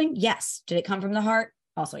rambling? Yes. Did it come from the heart?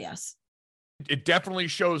 Also, yes. It definitely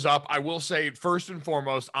shows up. I will say, first and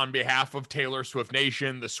foremost, on behalf of Taylor Swift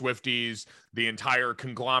Nation, the Swifties, the entire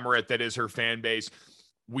conglomerate that is her fan base,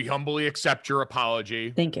 we humbly accept your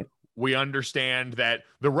apology. Thank you. We understand that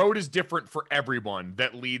the road is different for everyone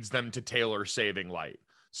that leads them to Taylor's saving light.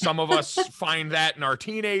 Some of us find that in our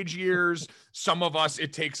teenage years. Some of us,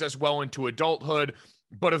 it takes us well into adulthood.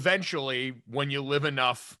 But eventually, when you live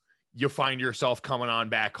enough, you find yourself coming on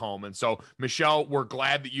back home. And so, Michelle, we're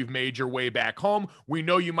glad that you've made your way back home. We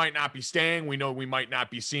know you might not be staying. We know we might not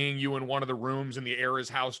be seeing you in one of the rooms in the Eras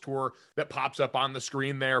House tour that pops up on the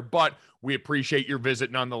screen there, but we appreciate your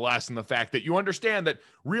visit nonetheless, and the fact that you understand that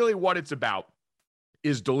really what it's about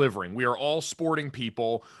is delivering. We are all sporting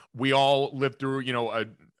people. We all live through,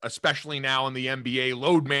 especially now in the NBA,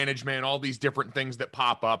 load management, all these different things that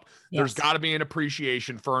pop up. Yes. There's got to be an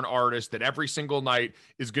appreciation for an artist that every single night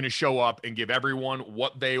is going to show up and give everyone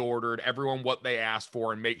what they ordered, everyone what they asked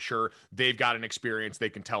for, and make sure they've got an experience they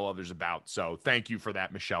can tell others about. So thank you for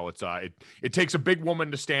that, Michelle. It takes a big woman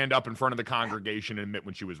to stand up in front of the congregation and admit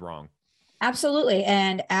when she was wrong. Absolutely.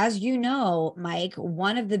 And as you know, Mike,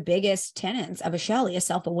 one of the biggest tenets of a Shelley is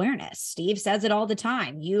self-awareness. Steve says it all the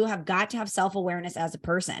time. You have got to have self-awareness as a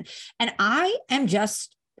person. And I am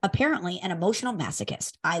just apparently an emotional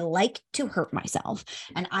masochist. I like to hurt myself,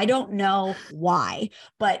 and I don't know why,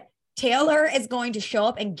 but Taylor is going to show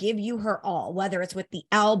up and give you her all, whether it's with the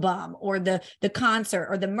album or the concert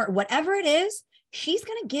or whatever it is. She's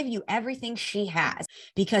going to give you everything she has,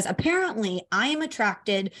 because apparently I am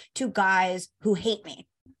attracted to guys who hate me.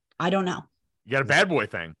 I don't know. You got a bad boy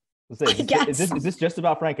thing. Is this just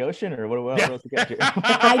about Frank Ocean, or what else got you?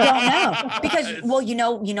 I don't know, because, well, you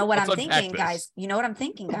know what Let's I'm thinking, this. guys. You know what I'm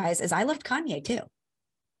thinking, guys, is I loved Kanye too.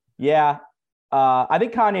 Yeah. I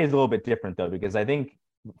think Kanye is a little bit different though, because I think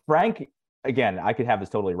Frank, again, I could have this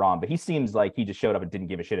totally wrong, but he seems like he just showed up and didn't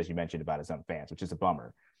give a shit, as you mentioned, about his own fans, which is a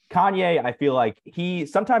bummer. Kanye, I feel like he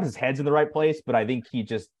sometimes his head's in the right place, but I think he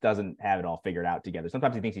just doesn't have it all figured out together.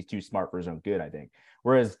 Sometimes he thinks he's too smart for his own good, I think.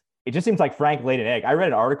 Whereas it just seems like Frank laid an egg. I read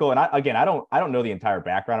an article, and I don't know the entire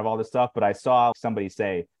background of all this stuff, but I saw somebody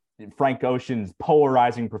say Frank Ocean's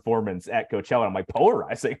polarizing performance at Coachella. And I'm like,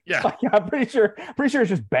 polarizing? Yeah. Like, I'm pretty sure it's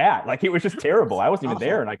just bad. Like, it was just terrible. I wasn't even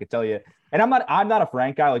there, and I could tell you. And I'm not a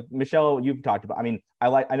Frank guy. Like Michelle, you've talked about. I mean,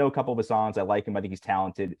 I know a couple of his songs. I like him. I think he's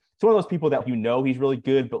talented. It's one of those people that he's really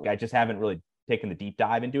good, but I just haven't really taken the deep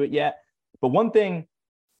dive into it yet. But one thing,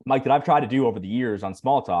 Mike, that I've tried to do over the years on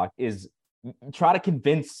Small Talk is try to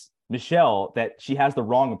convince Michelle that she has the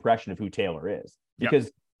wrong impression of who Taylor is.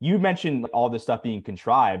 Because you mentioned all this stuff being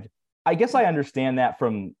contrived. I guess I understand that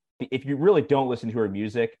from if you really don't listen to her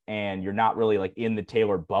music and you're not really like in the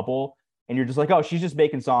Taylor bubble, and you're just like, oh, she's just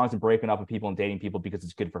making songs and breaking up with people and dating people because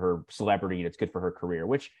it's good for her celebrity and it's good for her career,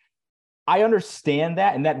 which I understand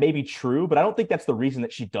that. And that may be true, but I don't think that's the reason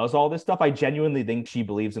that she does all this stuff. I genuinely think she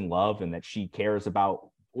believes in love and that she cares about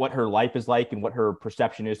what her life is like and what her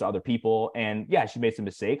perception is to other people. And yeah, she made some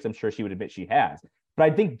mistakes. I'm sure she would admit she has. But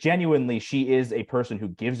I think genuinely she is a person who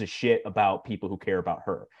gives a shit about people who care about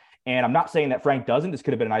her. And I'm not saying that Frank doesn't. This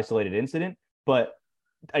could have been an isolated incident, but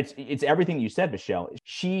it's everything you said, Michelle.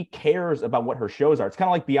 She cares about what her shows are. It's kind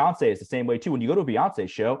of like Beyonce is the same way too. When you go to a Beyonce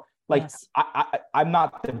show, like yes. I'm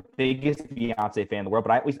not the biggest Beyonce fan in the world,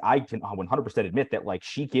 but at least I can 100% admit that like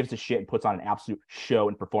she gives a shit and puts on an absolute show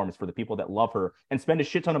and performance for the people that love her and spend a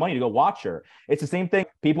shit ton of money to go watch her. It's the same thing.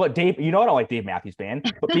 People at Dave, you know, I don't like Dave Matthews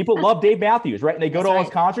Band, but people love Dave Matthews, right? And they go to all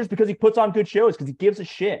his concerts because he puts on good shows, because he gives a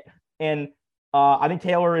shit. And I think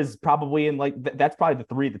Taylor is probably in like that's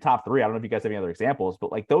probably the top three. I don't know if you guys have any other examples, but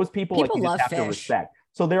like those people like you just have to respect.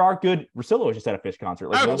 So there are good. Russillo just at a Fish concert.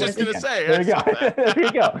 Like, I was just gonna say. There you go. There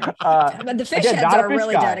you go. But the Fish heads are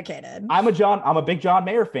really dedicated. I'm a big John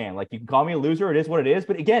Mayer fan. Like, you can call me a loser. It is what it is.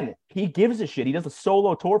 But again, he gives a shit. He does a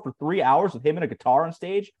solo tour for 3 hours with him and a guitar on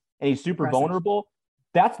stage, and he's super vulnerable.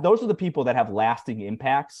 Those are the people that have lasting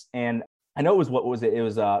impacts. And I know it was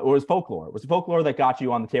Folklore. It was Folklore that got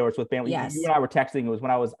you on the Taylor Swift band. Yes. You and I were texting. It was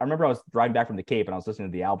when I remember I was driving back from the Cape and I was listening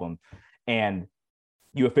to the album, and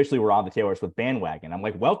you officially were on the Taylor Swift bandwagon. I'm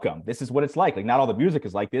like, welcome. This is what it's like. Like, not all the music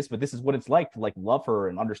is like this, but this is what it's like to like love her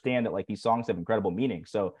and understand that like these songs have incredible meaning.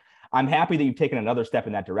 So I'm happy that you've taken another step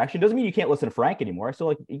in that direction. Doesn't mean you can't listen to Frank anymore. I still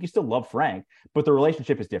like, you can still love Frank, but the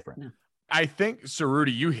relationship is different. I think,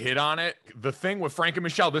 Ceruti, you hit on it. The thing with Frank and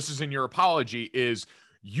Michelle, this is in your apology, is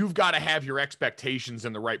you've got to have your expectations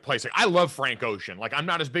in the right place. Like, I love Frank Ocean. Like, I'm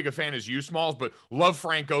not as big a fan as you, Smalls, but love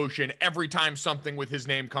Frank Ocean. Every time something with his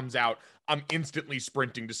name comes out, I'm instantly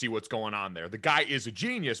sprinting to see what's going on there. The guy is a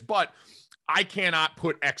genius, but I cannot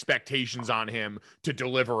put expectations on him to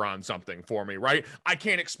deliver on something for me, right? I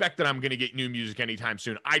can't expect that I'm going to get new music anytime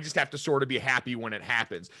soon. I just have to sort of be happy when it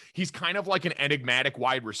happens. He's kind of like an enigmatic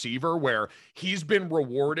wide receiver where he's been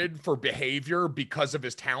rewarded for behavior because of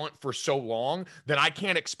his talent for so long that I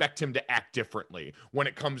can't expect him to act differently when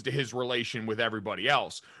it comes to his relation with everybody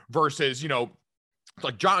else versus, you know,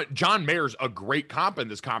 like John Mayer's a great comp in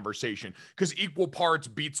this conversation because equal parts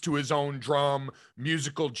beats to his own drum,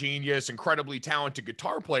 musical genius, incredibly talented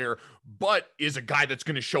guitar player, but is a guy that's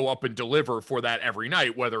going to show up and deliver for that every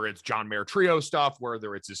night, whether it's John Mayer trio stuff,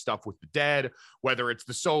 whether it's his stuff with the Dead, whether it's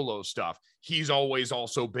the solo stuff. He's always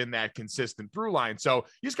also been that consistent through line. So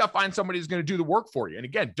you just got to find somebody who's going to do the work for you. And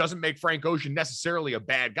again, doesn't make Frank Ocean necessarily a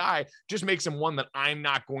bad guy, just makes him one that I'm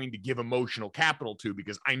not going to give emotional capital to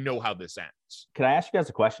because I know how this ends. Can I ask you guys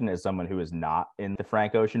a question as someone who is not in the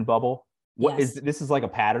Frank Ocean bubble? What is this is like a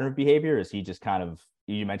pattern of behavior? Is he just kind of,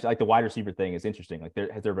 you mentioned like the wide receiver thing is interesting. Like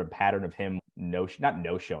has there been a pattern of him not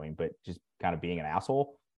no showing, but just kind of being an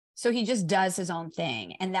asshole? So he just does his own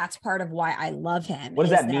thing. And that's part of why I love him. What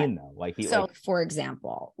does that mean though? Like for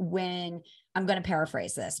example, when I'm going to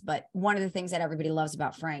paraphrase this, but one of the things that everybody loves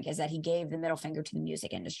about Frank is that he gave the middle finger to the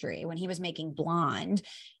music industry. When he was making Blonde,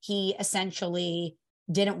 he essentially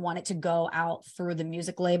didn't want it to go out through the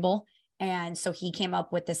music label. And so he came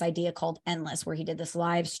up with this idea called Endless, where he did this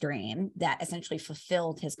live stream that essentially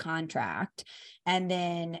fulfilled his contract. And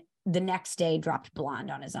then the next day dropped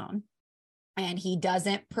Blonde on his own. And he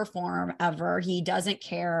doesn't perform ever. He doesn't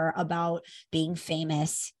care about being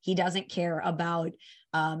famous. He doesn't care about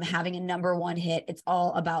having a number one hit. It's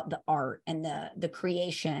all about the art and the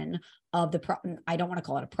creation of I don't want to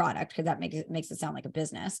call it a product because that makes it sound like a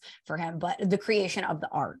business for him, but the creation of the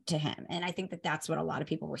art to him. And I think that that's what a lot of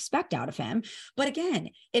people respect out of him. But again,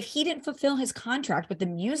 if he didn't fulfill his contract with the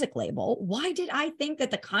music label, why did I think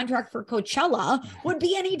that the contract for Coachella would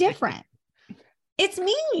be any different? It's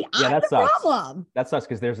me. Yeah, I'm the problem. That sucks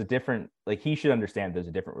because there's a different, like, he should understand there's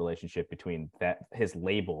a different relationship between his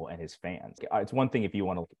label and his fans. It's one thing if you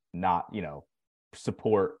want to not,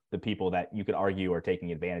 support the people that you could argue are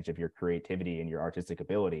taking advantage of your creativity and your artistic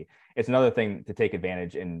ability. It's another thing to take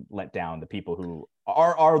advantage and let down the people who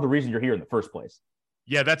are the reason you're here in the first place.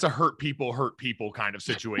 Yeah, that's a hurt people kind of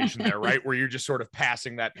situation there, right? Where you're just sort of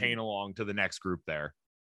passing that pain along to the next group there.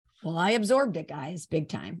 Well, I absorbed it, guys, big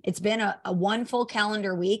time. It's been a one full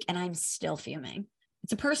calendar week and I'm still fuming.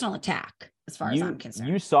 It's a personal attack as far as I'm concerned.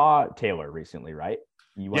 You saw Taylor recently, right?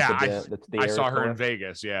 I saw her in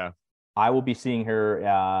Vegas. Yeah. I will be seeing her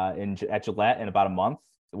at Gillette in about a month.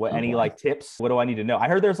 Any tips? What do I need to know? I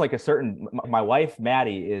heard there's like a certain, my wife,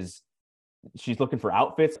 Maddie, she's looking for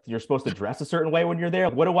outfits. You're supposed to dress a certain way when you're there.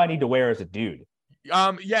 What do I need to wear as a dude?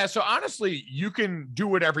 Yeah. So honestly, you can do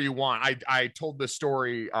whatever you want. I told this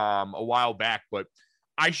story a while back, but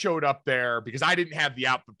I showed up there because I didn't have the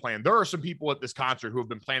outfit plan. There are some people at this concert who have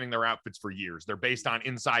been planning their outfits for years. They're based on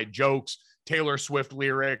inside jokes, Taylor Swift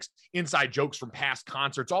lyrics, inside jokes from past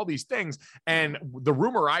concerts, all these things. And the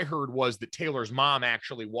rumor I heard was that Taylor's mom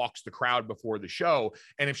actually walks the crowd before the show.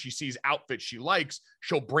 And if she sees outfits she likes,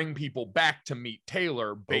 she'll bring people back to meet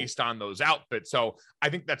Taylor based on those outfits. So I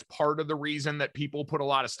think that's part of the reason that people put a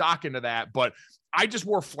lot of stock into that. But I just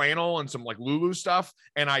wore flannel and some like Lulu stuff.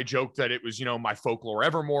 And I joked that it was, my Folklore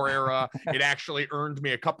Evermore era. It actually earned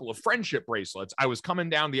me a couple of friendship bracelets. I was coming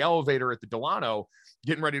down the elevator at the Delano,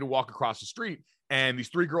 getting ready to walk across the street. And these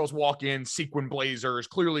three girls walk in, sequin blazers,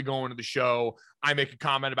 clearly going to the show. I make a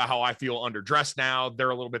comment about how I feel underdressed now. They're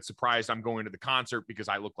a little bit surprised I'm going to the concert because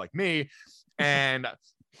I look like me. And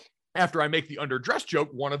after I make the underdressed joke,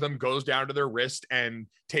 one of them goes down to their wrist and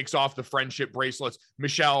takes off the friendship bracelets.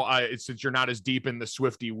 Michelle, since you're not as deep in the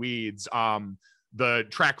Swiftie weeds, the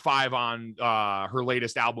track 5 on her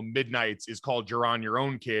latest album, Midnights, is called You're On Your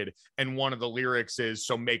Own, Kid. And one of the lyrics is,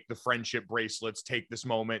 so make the friendship bracelets, take this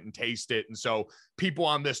moment and taste it. And so people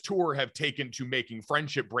on this tour have taken to making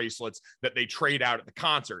friendship bracelets that they trade out at the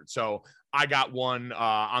concert. So I got one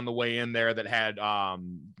on the way in there that had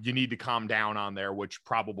you need to calm down on there, which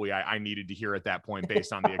probably I needed to hear at that point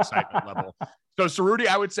based on the excitement level. So Ceruti,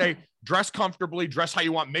 I would say dress comfortably, dress how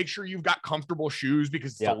you want. Make sure you've got comfortable shoes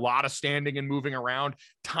because it's a lot of standing and moving around.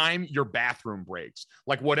 Time your bathroom breaks.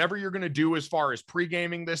 Like whatever you're going to do as far as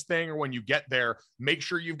pre-gaming this thing or when you get there, make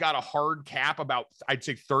sure you've got a hard cap about, I'd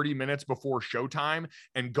say 30 minutes before showtime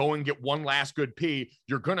and go and get one last good pee.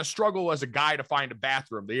 You're going to struggle as a guy to find a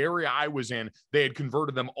bathroom. The area I was in, they had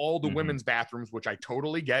converted them all to women's bathrooms, which I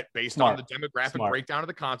totally get based on the demographic breakdown of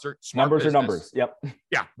the concert. Numbers are numbers. Yep.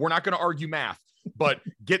 Yeah. We're not going to argue math, but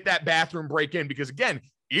get that bathroom break in because again,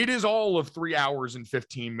 it is all of 3 hours and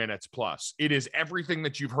 15 minutes plus. It is everything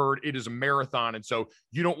that you've heard. It is a marathon. And so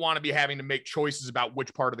you don't want to be having to make choices about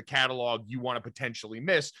which part of the catalog you want to potentially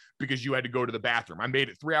miss because you had to go to the bathroom. I made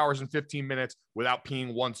it 3 hours and 15 minutes without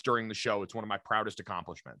peeing once during the show. It's one of my proudest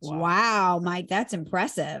accomplishments. Wow, Mike, that's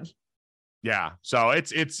impressive. Yeah. So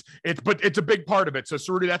it's a big part of it. So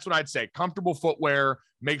Ceruti, that's what I'd say. Comfortable footwear,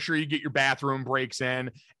 make sure you get your bathroom breaks in.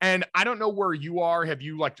 And I don't know where you are. Have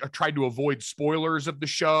you tried to avoid spoilers of the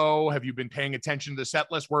show? Have you been paying attention to the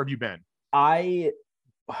set list? Where have you been?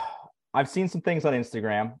 I've seen some things on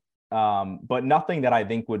Instagram, but nothing that I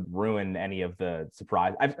think would ruin any of the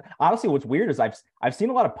surprise. Honestly, what's weird is I've seen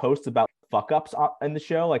a lot of posts about fuck ups in the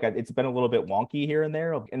show. Like it's been a little bit wonky here and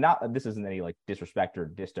there, and this isn't any disrespect or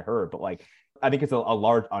diss to her, but I think it's a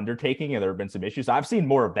large undertaking and there have been some issues. I've seen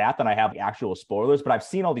more of that than I have actual spoilers, but I've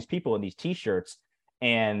seen all these people in these t-shirts,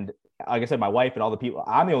 and like I said, my wife and all the people,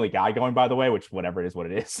 I'm the only guy going, by the way, which whatever it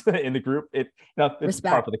is in the group, it's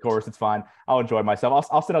part of the course. It's fine. I'll enjoy myself.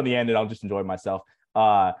 I'll sit on the end and I'll just enjoy myself.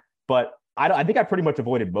 But I think I pretty much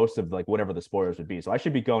avoided most of like whatever the spoilers would be. So I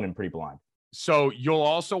should be going in pretty blind. So you'll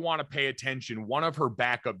also want to pay attention. One of her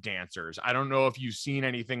backup dancers, I don't know if you've seen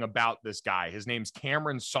anything about this guy. His name's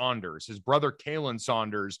Cameron Saunders. His brother, Kalen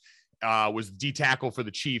Saunders, was D tackle for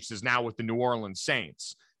the Chiefs, is now with the New Orleans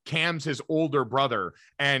Saints. Cam's his older brother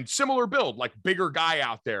and similar build, like bigger guy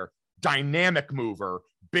out there, dynamic mover,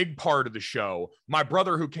 big part of the show. My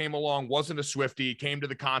brother who came along wasn't a Swiftie, came to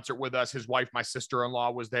the concert with us. His wife, my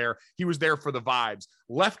sister-in-law, was there. He was there for the vibes.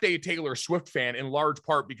 Left a Taylor Swift fan in large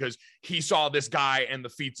part because he saw this guy and the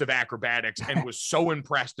feats of acrobatics and was so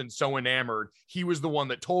impressed and so enamored. He was the one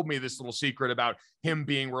that told me this little secret about him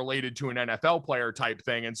being related to an NFL player type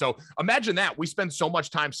thing. And so imagine that. We spend so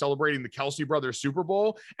much time celebrating the Kelsey brothers Super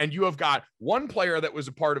Bowl, and you have got one player that was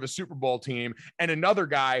a part of a Super Bowl team and another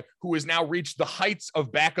guy who has now reached the heights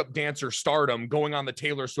of backup dancer stardom going on the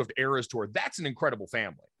Taylor Swift Eras Tour. That's an incredible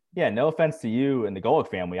family. Yeah, no offense to you and the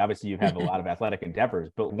Golic family. Obviously, you have a lot of athletic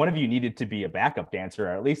endeavors, but one of you needed to be a backup dancer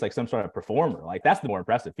or at least like some sort of performer. Like that's the more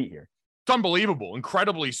impressive feat here. It's unbelievable,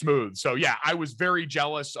 incredibly smooth. So yeah, I was very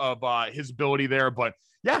jealous of his ability there, but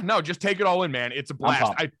yeah, no, just take it all in, man. It's a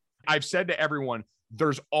blast. I've said to everyone,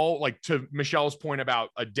 there's all, like, to Michelle's point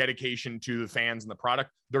about a dedication to the fans and the product,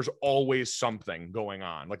 there's always something going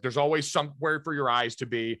on. Like there's always somewhere for your eyes to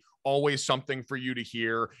be, always something for you to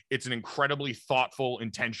hear. It's an incredibly thoughtful,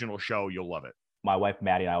 intentional show. You'll love it. My wife,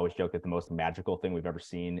 Maddie, and I always joke that the most magical thing we've ever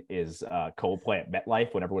seen is Coldplay at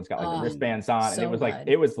MetLife when everyone's got like the wristbands on. So and it was like,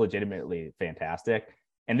 it was legitimately fantastic.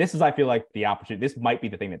 And this is, I feel like the opportunity, this might be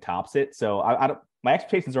the thing that tops it. So I don't, my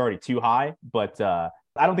expectations are already too high, but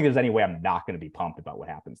I don't think there's any way I'm not going to be pumped about what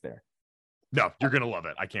happens there. No, you're going to love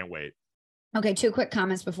it. I can't wait. Okay, 2 quick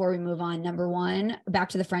comments before we move on. Number one, back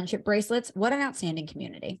to the friendship bracelets. What an outstanding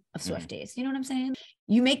community of Swifties. You know what I'm saying?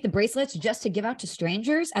 You make the bracelets just to give out to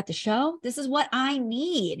strangers at the show. This is what I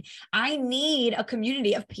need. I need a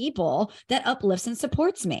community of people that uplifts and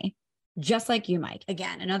supports me. Just like you, Mike.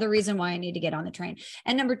 Again, another reason why I need to get on the train.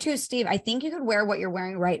 And number 2, Steve, I think you could wear what you're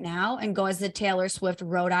wearing right now and go as the Taylor Swift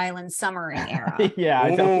Rhode Island summering era. Yeah.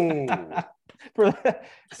 I don't.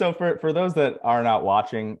 For those that are not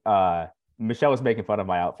watching, Michelle was making fun of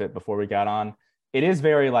my outfit before we got on. It is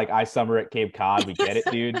very like I summer at Cape Cod. We get it,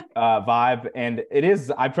 dude, vibe. And it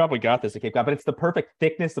is, I probably got this at Cape Cod, but it's the perfect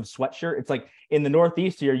thickness of sweatshirt. It's like in the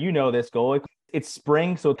Northeast here, you know this, Golic. It's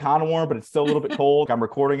spring, so it's kind of warm, but it's still a little bit cold. I'm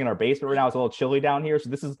recording in our basement right now. It's a little chilly down here. So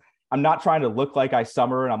this is, I'm not trying to look like I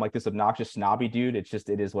summer and I'm like this obnoxious snobby dude. It's just,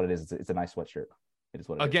 it is what it is. It's a nice sweatshirt. It is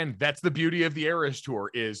what it Again, that's the beauty of the Eras Tour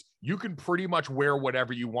is you can pretty much wear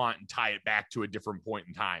whatever you want and tie it back to a different point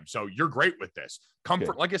in time. So you're great with this.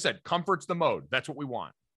 Comfort, like I said, comfort's the mode. That's what we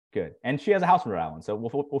want. Good. And she has a house in Rhode Island, so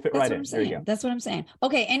we'll fit right in. There you go. That's what I'm saying.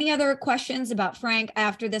 Okay, any other questions about Frank?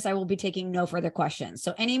 After this, I will be taking no further questions.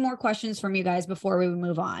 So any more questions from you guys before we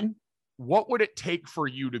move on? What would it take for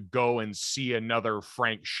you to go and see another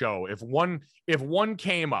Frank show? If one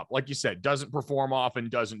came up, like you said, doesn't perform often,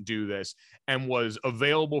 doesn't do this, and was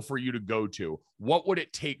available for you to go to, what would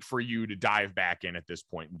it take for you to dive back in at this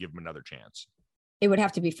point and give him another chance? It would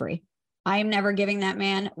have to be free. I am never giving that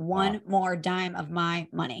man one more dime of my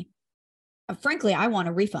money. Frankly, I want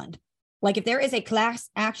a refund. Like if there is a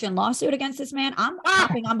class action lawsuit against this man, I'm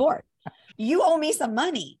hopping on board. You owe me some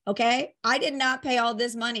money, okay? I did not pay all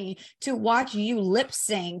this money to watch you lip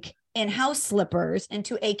sync in house slippers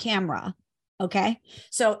into a camera, okay?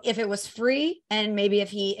 So if it was free and maybe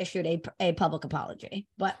if he issued a public apology,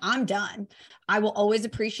 but I'm done. I will always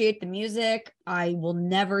appreciate the music. I will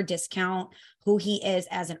never discount who he is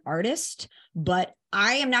as an artist, but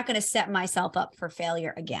I am not going to set myself up for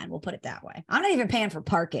failure again. We'll put it that way. I'm not even paying for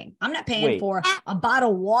parking. I'm not paying for a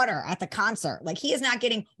bottle of water at the concert. Like he is not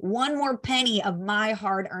getting one more penny of my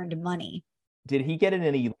hard-earned money. Did he get in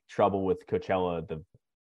any trouble with Coachella?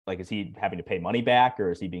 Is he having to pay money back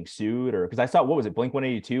or is he being sued? Or because I saw, what was it,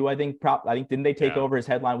 Blink-182? I think didn't they take over his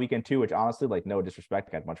headline weekend too? Which honestly, like no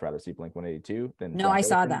disrespect, I'd much rather see Blink-182 than. No, I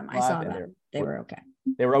saw them. They were okay.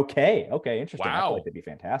 They were okay. Okay, interesting. Wow. I feel like they'd be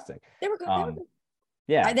fantastic. They were good.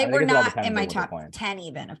 Yeah, they were not in my top 10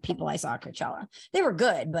 even of people I saw at Coachella. They were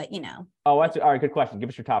good, but you know. Oh, that's all right. Good question. Give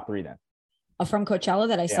us your top 3 then. From Coachella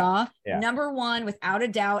that I saw. Number 1, without a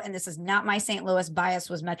doubt, and this is not my St. Louis bias,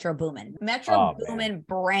 was Metro Boomin. Boomin,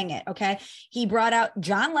 bring it, okay? He brought out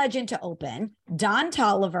John Legend to open, Don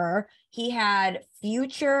Toliver, he had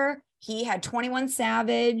Future, he had 21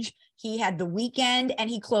 Savage, he had The Weeknd, and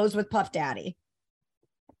he closed with Puff Daddy.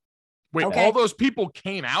 Wait, all those people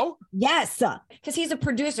came out? Yes, because he's a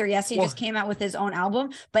producer. Yes, he just came out with his own album,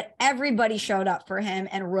 but everybody showed up for him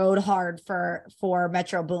and rode hard for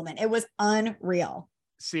Metro Boomin. It was unreal.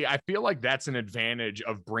 See, I feel like that's an advantage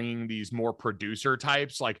of bringing these more producer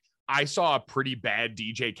types. Like, I saw a pretty bad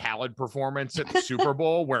DJ Khaled performance at the Super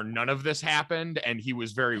Bowl where none of this happened and he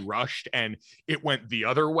was very rushed, and it went the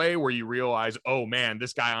other way where you realize, oh man,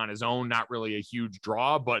 this guy on his own, not really a huge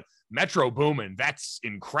draw, but Metro Boomin, that's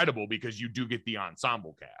incredible because you do get the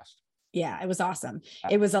ensemble cast. Yeah, it was awesome.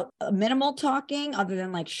 It was a minimal talking other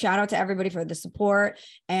than like shout out to everybody for the support.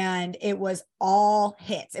 And it was all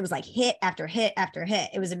hits. It was like hit after hit after hit.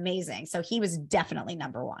 It was amazing. So he was definitely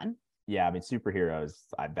number one. Yeah, I mean, Superheroes,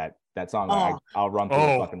 that song, I'll run through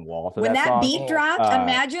the fucking wall. When that beat dropped,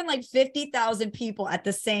 imagine like 50,000 people at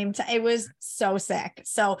the same time. It was so sick.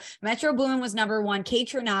 So Metro Boomin was number one. K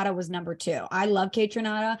Tronada was number two. I love K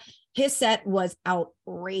Tronada. His set was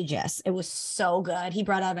outrageous. It was so good. He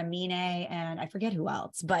brought out Amine and I forget who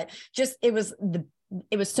else, but just it was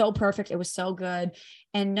so perfect. It was so good.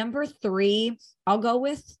 And number three, I'll go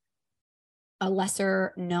with a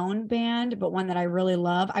lesser known band, but one that I really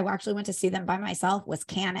love. I actually went to see them by myself, was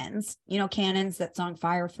Cannons. You know, Cannons, that song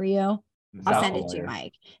Fire for You. I'll send it to you,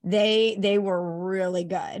 Mike. They were really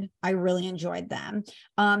good. I really enjoyed them.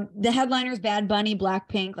 The headliners, Bad Bunny,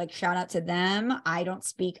 Blackpink, like shout out to them. I don't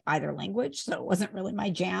speak either language, so it wasn't really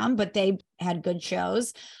my jam, but they had good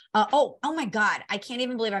shows. Oh my God. I can't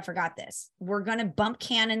even believe I forgot this. We're going to bump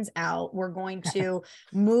Cannons out. We're going to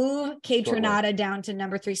move K Tronada down to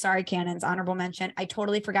number three. Sorry, Cannons, honorable mention. I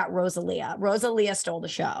totally forgot Rosalia. Rosalia stole the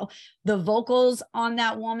show. The vocals on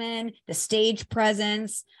that woman, the stage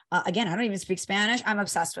presence. Again, I don't even speak Spanish. I'm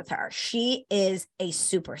obsessed with her. She is a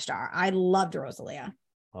superstar. I loved Rosalia.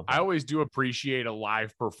 I always do appreciate a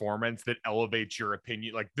live performance that elevates your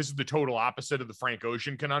opinion. Like, this is the total opposite of the Frank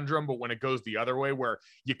Ocean conundrum, but when it goes the other way, where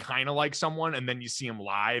you kind of like someone and then you see them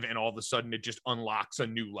live and all of a sudden it just unlocks a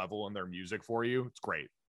new level in their music for you. It's great.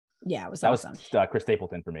 Yeah, it was awesome. Was Chris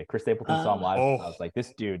Stapleton for me. Chris Stapleton saw him live. I was like,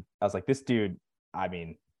 this dude. I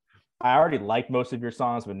mean, I already like most of your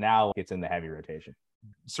songs, but now it's in the heavy rotation.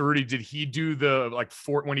 Ceruti, did he do the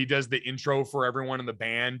when he does the intro for everyone in the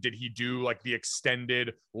band, did he do like the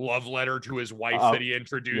extended love letter to his wife that he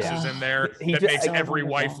introduces in there that makes every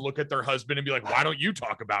wife look at their husband and be like, why don't you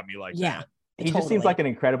talk about me like that? He just seems like an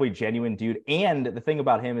incredibly genuine dude. And the thing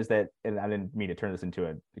about him is that, and I didn't mean to turn this into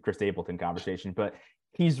a Chris Stapleton conversation, but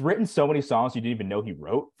he's written so many songs you didn't even know he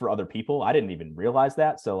wrote for other people. I didn't even realize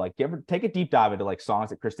that. So like, take a deep dive into like songs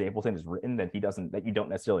that Chris Stapleton has written that you don't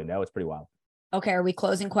necessarily know. It's pretty wild. Okay, are we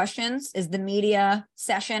closing questions? Is the media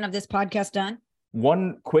session of this podcast done?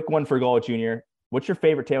 One quick one for Golic Jr. What's your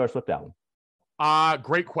favorite Taylor Swift album?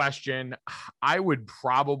 Great question. I would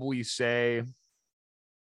probably say,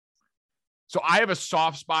 so I have a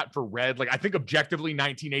soft spot for Red. Like, I think objectively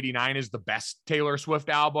 1989 is the best Taylor Swift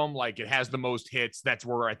album. Like, it has the most hits. That's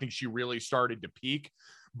where I think she really started to peak.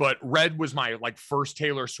 But Red was my first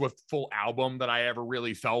Taylor Swift full album that I ever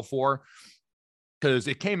really fell for, because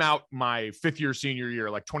it came out my fifth year senior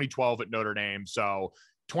year, like 2012 at Notre Dame. So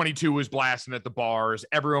 22 was blasting at the bars.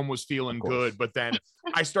 Everyone was feeling good. But then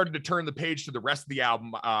I started to turn the page to the rest of the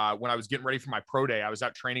album when I was getting ready for my pro day. I was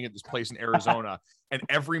out training at this place in Arizona. And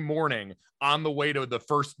every morning on the way to the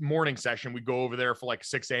first morning session, we'd go over there for like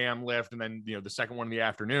 6 a.m. lift. And then, the second one in the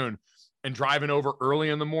afternoon. And driving over early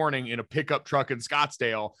in the morning in a pickup truck in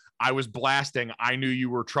Scottsdale, I was blasting I Knew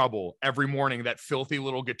You Were Trouble every morning, that filthy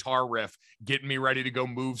little guitar riff, getting me ready to go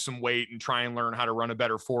move some weight and try and learn how to run a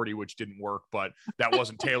better 40, which didn't work, but that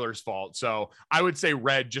wasn't Taylor's fault. So I would say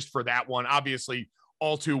Red just for that one. Obviously,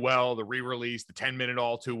 All Too Well, the re-release, the 10-minute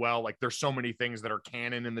All Too Well. Like, there's so many things that are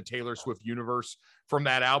canon in the Taylor Swift universe from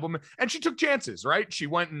that album. And she took chances, right? She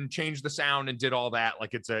went and changed the sound and did all that.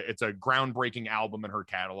 Like, it's a groundbreaking album in her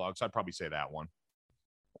catalog. So I'd probably say that one.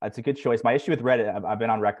 That's a good choice. My issue with Red, I've been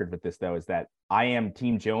on record with this though, is that I am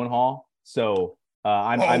Team Gyllenhaal. So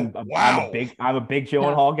I'm a big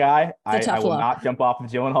Gyllenhaal guy. I will not jump off the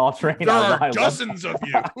Gyllenhaal train. There are dozens of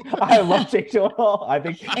you. I love Jake Gyllenhaal. I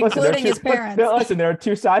think, including his parents. Listen, there are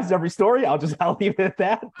two sides to every story. I'll leave it at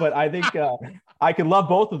that. But I think I can love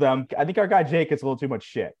both of them. I think our guy Jake gets a little too much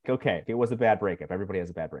shit. Okay, it was a bad breakup. Everybody has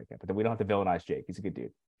a bad breakup, but then we don't have to villainize Jake. He's a good dude.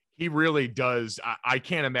 He really does. I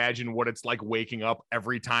can't imagine what it's like waking up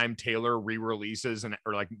every time Taylor re-releases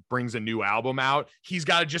or like brings a new album out. He's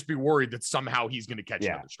got to just be worried that somehow he's going to catch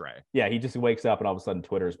another stray. Yeah, he just wakes up and all of a sudden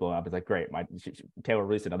Twitter is blowing up. It's like, great, Taylor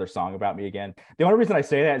released another song about me again. The only reason I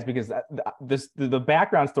say that is because the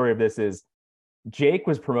background story of this is Jake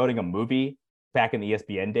was promoting a movie back in the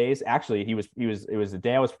ESPN days. Actually, it was the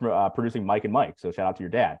day I was producing Mike and Mike. So shout out to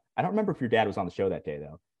your dad. I don't remember if your dad was on the show that day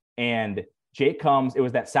though. And Jake comes, it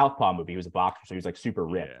was that Southpaw movie. He was a boxer, so he was like super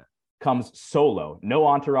ripped. Yeah. Comes solo, no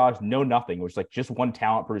entourage, no nothing. It was like just one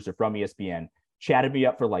talent producer from ESPN, chatted me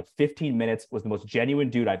up for like 15 minutes, was the most genuine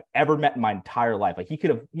dude I've ever met in my entire life. Like he could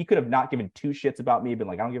have not given two shits about me, been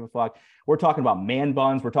like, I don't give a fuck. We're talking about man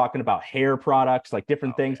buns. We're talking about hair products, like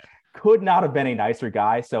different things. Yeah. Could not have been a nicer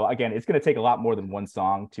guy. So again, it's going to take a lot more than one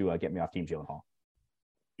song to get me off Team Gyllenhaal.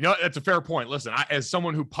 You know, that's a fair point. Listen, as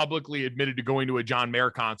someone who publicly admitted to going to a John Mayer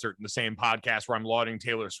concert in the same podcast where I'm lauding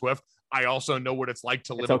Taylor Swift, I also know what it's like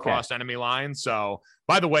to live across enemy lines. So,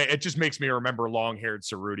 by the way, it just makes me remember long-haired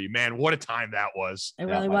Ceruti. Man, what a time that was. It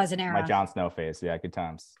really was an era. My Jon Snow phase. Yeah, good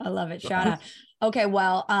times. I love it. Shout out. Okay,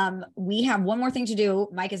 well, we have one more thing to do.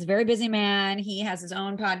 Mike is a very busy man. He has his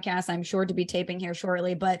own podcast, I'm sure, to be taping here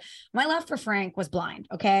shortly. But my love for Frank was blind,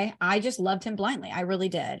 okay? I just loved him blindly. I really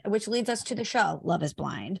did, which leads us to the show, Love is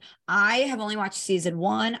Blind. I have only watched season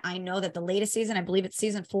 1. I know that the latest season, I believe it's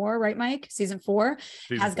season 4, right, Mike? Season 4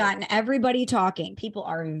 has gotten everybody talking. People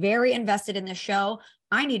are very invested in this show.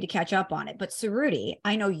 I need to catch up on it. But Ceruti,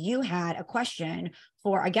 I know you had a question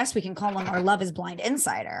for, I guess we can call him our Love is Blind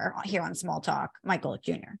insider here on Small Talk, Mike Golic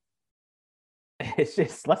Jr. It's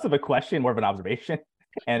just less of a question, more of an observation.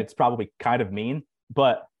 And it's probably kind of mean.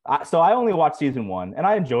 But I only watched season 1 and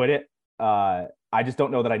I enjoyed it. I just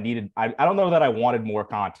don't know that I don't know that I wanted more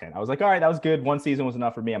content. I was like, all right, that was good. 1 season was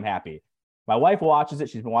enough for me. I'm happy. My wife watches it.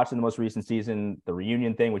 She's been watching the most recent season, the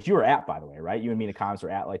reunion thing, which you were at, by the way, right? You and me and the comments were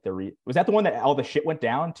at, like was that the one that all the shit went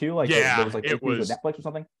down too? Like, yeah, there was like it was Netflix or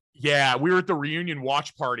something. Yeah, we were at the reunion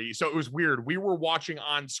watch party. So it was weird. We were watching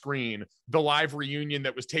on screen the live reunion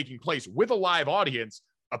that was taking place with a live audience,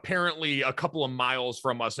 apparently a couple of miles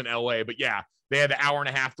from us in LA. But yeah, they had an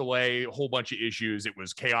 1.5-hour delay, a whole bunch of issues. It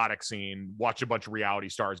was chaotic scene. Watch a bunch of reality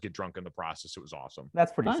stars get drunk in the process. It was awesome.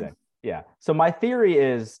 That's pretty sick. Yeah. So my theory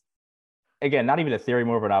is, again, not even a theory,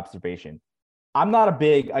 more of an observation. I'm not a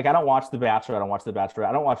big, like, I don't watch The Bachelor. I don't watch The Bachelor.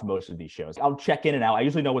 I don't watch most of these shows. I'll check in and out. I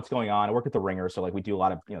usually know what's going on. I work at the Ringer. So like we do a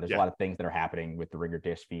lot of, there's a lot of things that are happening with the Ringer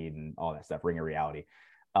dish feed and all that stuff, Ringer reality.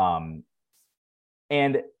 And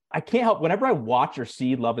I can't help, whenever I watch or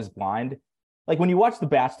see Love is Blind, like when you watch The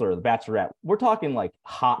Bachelor or The Bachelorette, we're talking like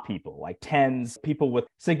hot people, like tens, people with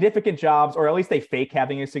significant jobs, or at least they fake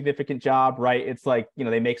having a significant job, right? It's like,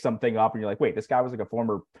 they make something up and you're like, wait, this guy was like a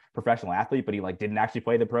former professional athlete, but he like didn't actually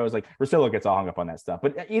play the pros. Like Priscilla gets all hung up on that stuff.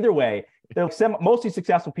 But either way, they're mostly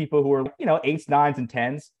successful people who are, 8s, 9s, and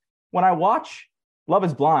 10s. When I watch Love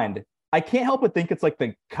is Blind, I can't help but think it's like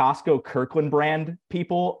the Costco Kirkland brand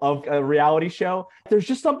people of a reality show. There's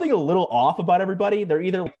just something a little off about everybody. They're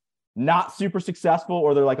either not super successful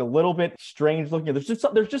or they're like a little bit strange looking. There's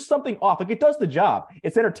just something off. Like it does the job.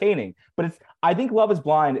 It's entertaining, but I think Love is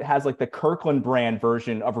Blind has like the Kirkland brand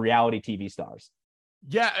version of reality TV stars.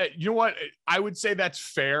 Yeah, you know what? I would say that's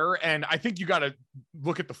fair. And I think you got to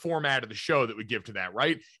look at the format of the show that would give to that,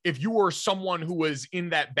 right? If you were someone who was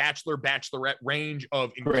in that bachelorette range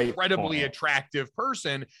of incredibly attractive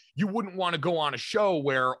person, you wouldn't want to go on a show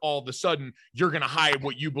where all of a sudden you're going to hide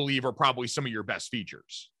what you believe are probably some of your best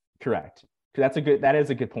features. Correct. That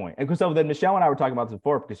is a good point. And so then Michelle and I were talking about this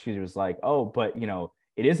before because she was like, oh, but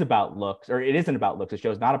it is about looks, or it isn't about looks. The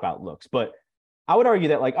show's not about looks. But I would argue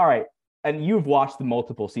that, like, all right, and you've watched the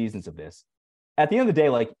multiple seasons of this. At the end of the day,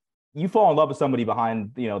 like, you fall in love with somebody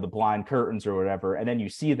behind, the blind curtains or whatever, and then you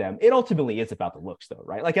see them. It ultimately is about the looks, though,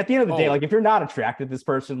 right? Like at the end of the day, like if you're not attracted to this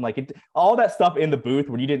person, like all that stuff in the booth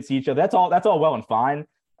when you didn't see each other, that's all well and fine.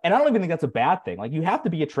 And I don't even think that's a bad thing. Like you have to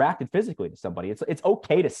be attracted physically to somebody. It's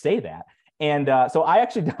okay to say that. And so I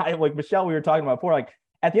actually, like Michelle, we were talking about before, like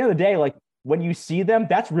at the end of the day, like when you see them,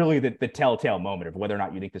 that's really the telltale moment of whether or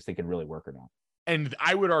not you think this thing can really work or not. And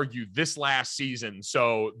I would argue this last season,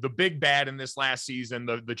 so the big bad in this last season,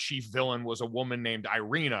 the chief villain was a woman named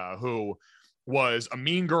Irina, who was a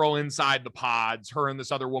mean girl inside the pods. Her and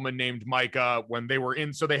this other woman named Micah, when they were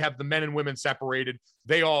in, so they have the men and women separated.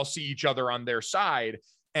 They all see each other on their side.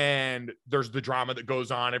 And there's the drama that goes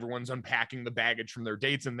on. Everyone's unpacking the baggage from their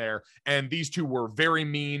dates in there. And these two were very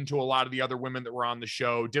mean to a lot of the other women that were on the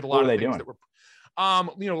show, did a lot of things that were,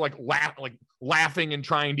 laughing and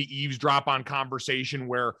trying to eavesdrop on conversation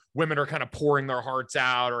where women are kind of pouring their hearts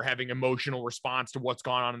out or having emotional response to what's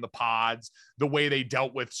gone on in the pods, the way they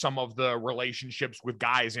dealt with some of the relationships with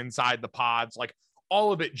guys inside the pods, like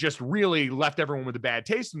all of it just really left everyone with a bad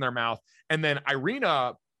taste in their mouth. And then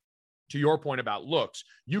Irina, to your point about looks,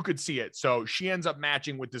 you could see it. So she ends up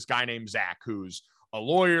matching with this guy named Zach, who's a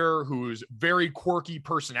lawyer, who's very quirky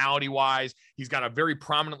personality wise. He's got a very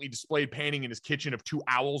prominently displayed painting in his kitchen of 2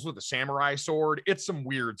 owls with a samurai sword. It's some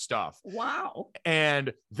weird stuff. Wow.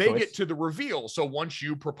 And they get to the reveal. So once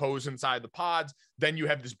you propose inside the pods, then you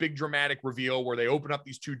have this big dramatic reveal where they open up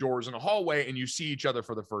these two doors in a hallway and you see each other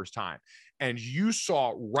for the first time. And you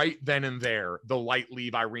saw right then and there the light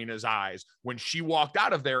leave Irina's eyes when she walked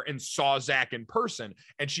out of there and saw Zach in person.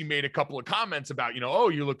 And she made a couple of comments about, oh,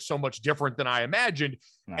 you look so much different than I imagined.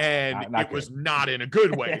 And it was not in a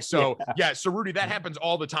good way. So yeah, Ceruti, that happens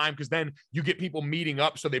all the time, because then you get people meeting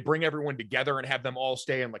up. So they bring everyone together and have them all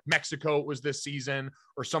stay in like Mexico, it was this season,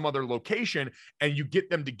 or some other location. And you get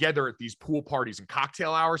them together at these pool parties and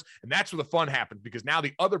cocktail hours. And that's where the fun happens, because now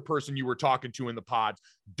the other person you were talking to in the pods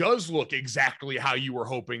does look exactly how you were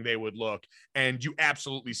hoping they would look. And you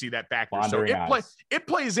absolutely see that back there. So it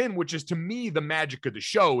plays in, which is to me the magic of the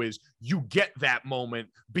show, is you get that moment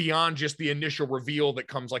beyond just the initial reveal that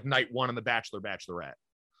comes like night one in The Bachelor, Bachelorette.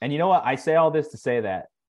 And you know what? I say all this to say that,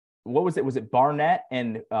 what was it? Was it Barnett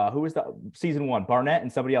and who was the season one? Barnett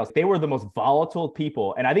and somebody else. They were the most volatile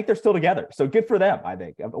people, and I think they're still together. So good for them. I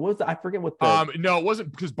think. I forget what the. No, it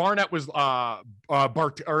wasn't, because Barnett was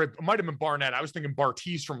Bart, or it might have been Barnett. I was thinking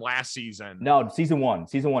Bartise from last season. No, season one.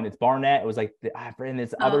 It's Barnett. It was like and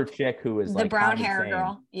this other chick who was the like brown hair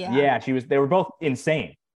girl. Yeah, she was. They were both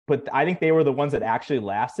insane, but I think they were the ones that actually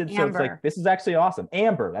lasted. So it's like, this is actually awesome.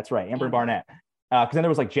 Amber, that's right, Amber Barnett. Because then there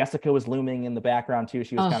was like Jessica was looming in the background too.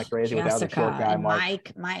 She was kind of crazy with that other short guy,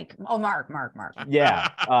 Mark. Mark. Yeah.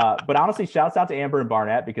 But honestly, shouts out to Amber and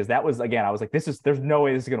Barnett, because that was, again, I was like, there's no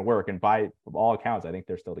way this is going to work. And by all accounts, I think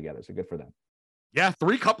they're still together. So good for them. Yeah,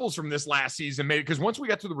 3 couples from this last season made it, because once we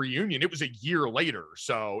got to the reunion, it was a year later.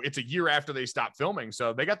 So it's a year after they stopped filming.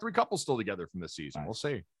 So they got 3 couples still together from this season. Nice. We'll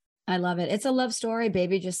see. I love it. It's a love story,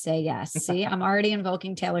 baby. Just say yes. See, I'm already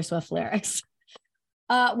invoking Taylor Swift lyrics.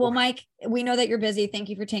 Well, Mike, we know that you're busy. Thank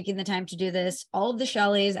you for taking the time to do this. All of the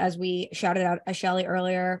Shelleys, as we shouted out a Shelley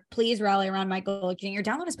earlier, please rally around Mike Golic Jr.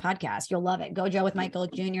 Download his podcast. You'll love it. Go Joe with Mike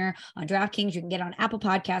Golic Jr. on DraftKings. You can get on Apple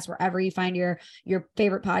Podcasts, wherever you find your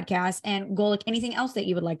favorite podcast. And Golic, anything else that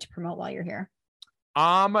you would like to promote while you're here?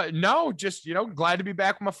 No, just, glad to be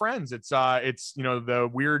back with my friends. It's the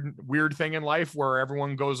weird thing in life where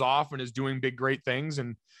everyone goes off and is doing big, great things.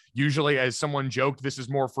 And usually, as someone joked, this is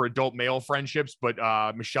more for adult male friendships, but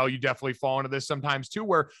Michelle, you definitely fall into this sometimes too,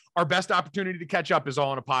 where our best opportunity to catch up is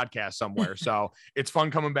all on a podcast somewhere. So it's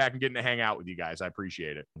fun coming back and getting to hang out with you guys. I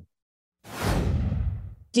appreciate it.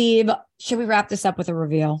 Steve, should we wrap this up with a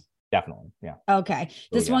reveal? Definitely. Yeah. Okay.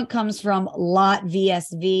 This one comes from Lot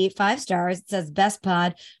VSV, 5 stars. It says, best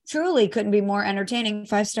pod. Truly couldn't be more entertaining.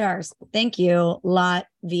 5 stars. Thank you, Lot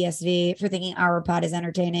VSV, for thinking our pod is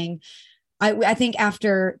entertaining. I think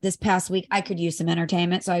after this past week, I could use some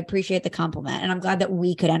entertainment. So I appreciate the compliment, and I'm glad that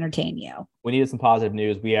we could entertain you. We needed some positive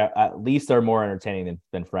news. We at least are more entertaining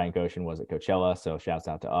than Frank Ocean was at Coachella. So shouts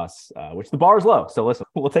out to us, which the bar is low. So listen,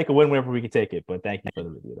 we'll take a win whenever we can take it. But thank you for the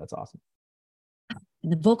review. That's awesome.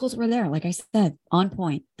 And the vocals were there, like I said, on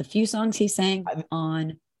point. The few songs he sang,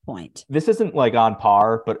 on point. This isn't like on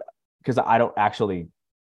par, but because I don't actually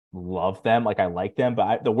love them, like I like them.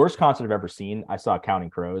 But the worst concert I've ever seen, I saw Counting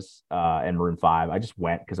Crows and Maroon 5. I just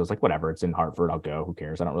went because I was like, whatever, it's in Hartford, I'll go. Who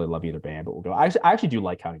cares? I don't really love either band, but we'll go. I actually do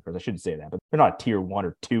like Counting Crows. I shouldn't say that, but they're not a tier 1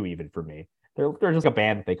 or 2 even for me. They're just a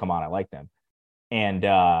band that they come on. I like them, and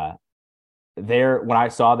when I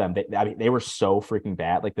saw them, they were so freaking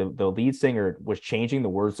bad. Like the lead singer was changing the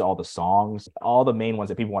words to all the songs, all the main ones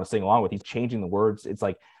that people want to sing along with. He's changing the words. It's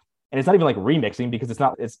like, and it's not even like remixing, because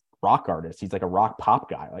it's rock artist. He's like a rock pop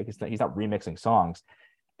guy. Like he's not remixing songs.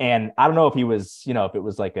 And I don't know if he was, if it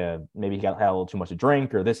was like maybe he had a little too much to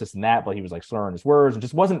drink or this and that, but he was like slurring his words and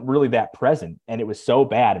just wasn't really that present. And it was so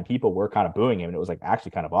bad, and people were kind of booing him, and it was like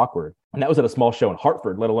actually kind of awkward. And that was at a small show in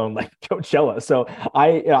Hartford, let alone like Coachella. So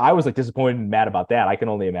I was like disappointed and mad about that. I can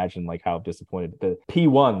only imagine like how disappointed the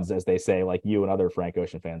P1s, as they say, like you and other Frank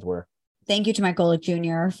Ocean fans were. Thank you to Mike Golic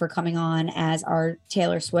Jr. for coming on as our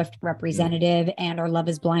Taylor Swift representative and our Love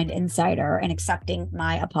is Blind insider, and accepting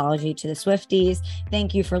my apology to the Swifties.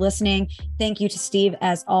 Thank you for listening. Thank you to Steve,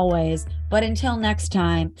 as always. But until next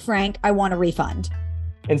time, Frank, I want a refund.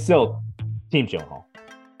 And still, Team Gyllenhaal.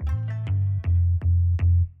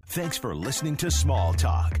 Thanks for listening to Small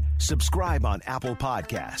Talk. Subscribe on Apple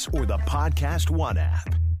Podcasts or the Podcast One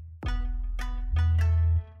app.